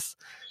on, Bless.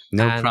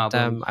 No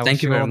problem. I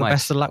wish you all the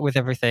best of luck with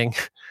everything.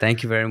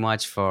 Thank you very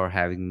much for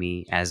having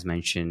me. As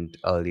mentioned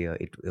earlier,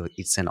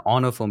 it's an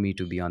honor for me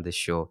to be on this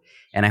show.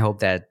 And I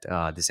hope that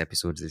this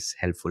episode is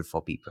helpful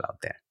for people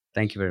out there.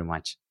 Thank you very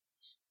much.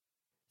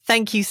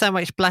 Thank you so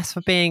much, Bless,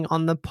 for being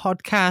on the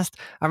podcast.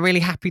 I'm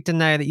really happy to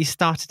know that you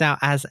started out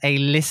as a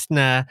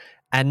listener,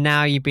 and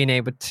now you've been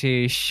able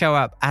to show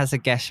up as a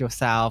guest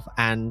yourself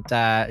and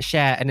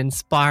share an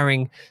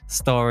inspiring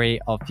story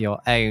of your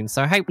own.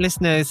 So I hope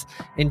listeners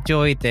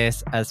enjoyed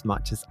this as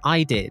much as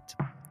I did.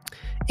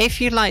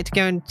 If you'd like to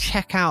go and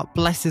check out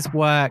Bless's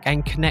work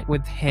and connect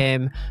with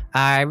him,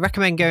 I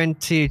recommend going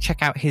to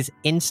check out his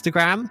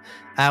Instagram,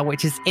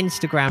 which is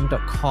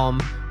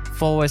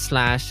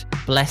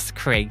instagram.com/Bless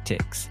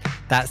Creatics.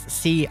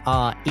 That's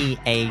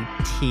CREATICS.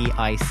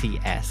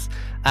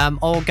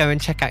 Or go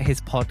and check out his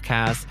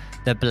podcast,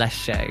 The Bless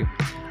Show.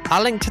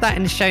 I'll link to that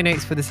in the show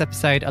notes for this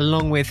episode,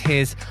 along with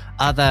his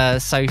other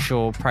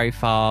social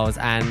profiles,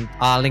 and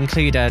I'll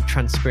include a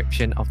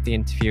transcription of the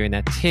interview in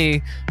there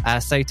too.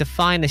 So to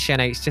find the show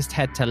notes, just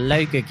head to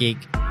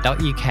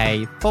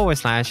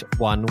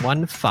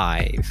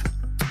logogeek.uk/115.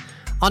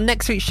 On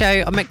next week's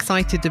show, I'm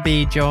excited to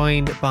be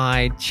joined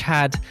by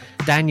Chad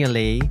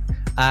Danieli,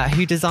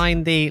 who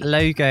designed the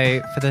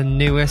logo for the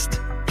newest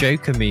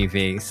Joker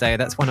movie. So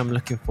that's one I'm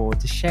looking forward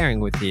to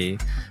sharing with you.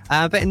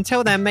 But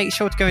until then, make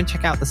sure to go and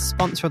check out the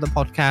sponsor of the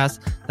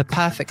podcast, The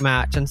Perfect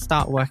Match, and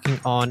start working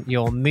on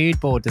your mood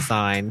board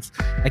designs.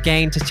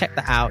 Again, to check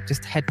that out,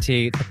 just head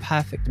to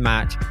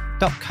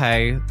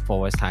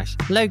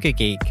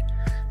theperfectmatch.co/LogoGeek.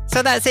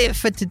 So that's it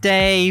for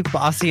today, but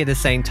I'll see you at the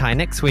same time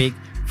next week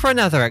for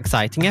another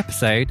exciting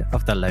episode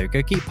of the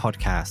Logo Geek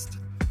podcast.